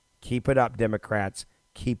elections. Keep it up, Democrats.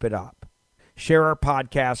 Keep it up. Share our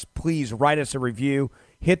podcast. Please write us a review.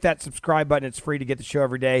 Hit that subscribe button. It's free to get the show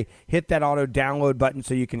every day. Hit that auto download button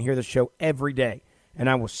so you can hear the show every day. And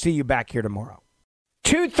I will see you back here tomorrow.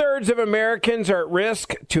 2/3 of Americans are at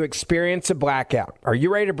risk to experience a blackout. Are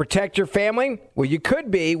you ready to protect your family? Well, you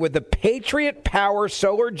could be with the Patriot Power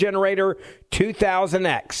Solar Generator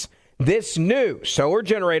 2000X. This new solar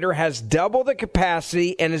generator has double the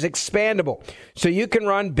capacity and is expandable, so you can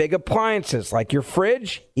run big appliances like your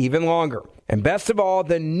fridge even longer. And best of all,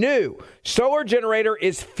 the new solar generator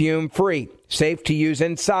is fume-free, safe to use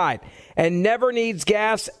inside, and never needs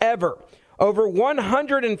gas ever. Over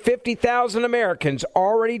 150,000 Americans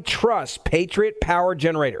already trust Patriot Power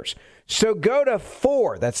Generators. So go to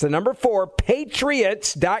 4, that's the number 4,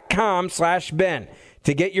 patriots.com/Ben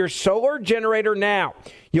to get your solar generator now.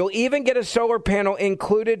 You'll even get a solar panel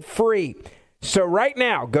included free. So right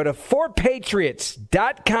now, go to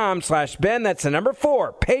 4patriots.com/Ben. That's the number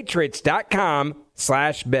 4,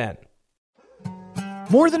 patriots.com/Ben.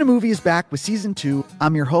 More Than a Movie is back with Season 2.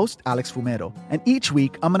 I'm your host, Alex Fumero, and each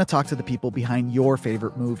week I'm going to talk to the people behind your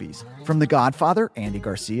favorite movies. From The Godfather, Andy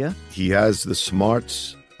Garcia. He has the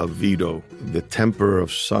smarts of Vito, the temper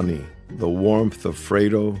of Sonny, the warmth of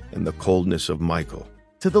Fredo, and the coldness of Michael.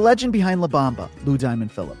 To the legend behind La Bamba, Lou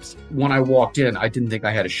Diamond Phillips. When I walked in, I didn't think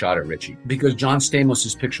I had a shot at Richie because John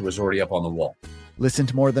Stamos' picture was already up on the wall. Listen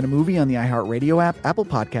to More Than a Movie on the iHeartRadio app, Apple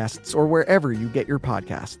Podcasts, or wherever you get your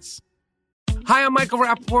podcasts. Hi, I'm Michael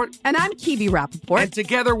Rappaport. And I'm Kibi Rappaport. And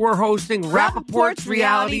together we're hosting Rappaport's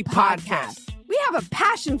Reality Podcast. We have a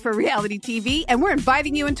passion for reality TV, and we're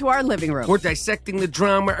inviting you into our living room. We're dissecting the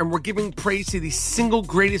drama, and we're giving praise to the single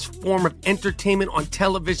greatest form of entertainment on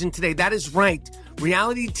television today. That is right.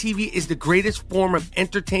 Reality TV is the greatest form of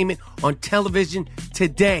entertainment on television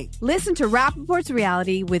today. Listen to Rappaport's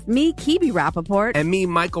Reality with me, Kibi Rappaport. And me,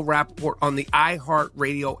 Michael Rappaport, on the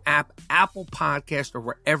iHeartRadio app, Apple Podcast, or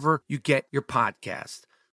wherever you get your podcast.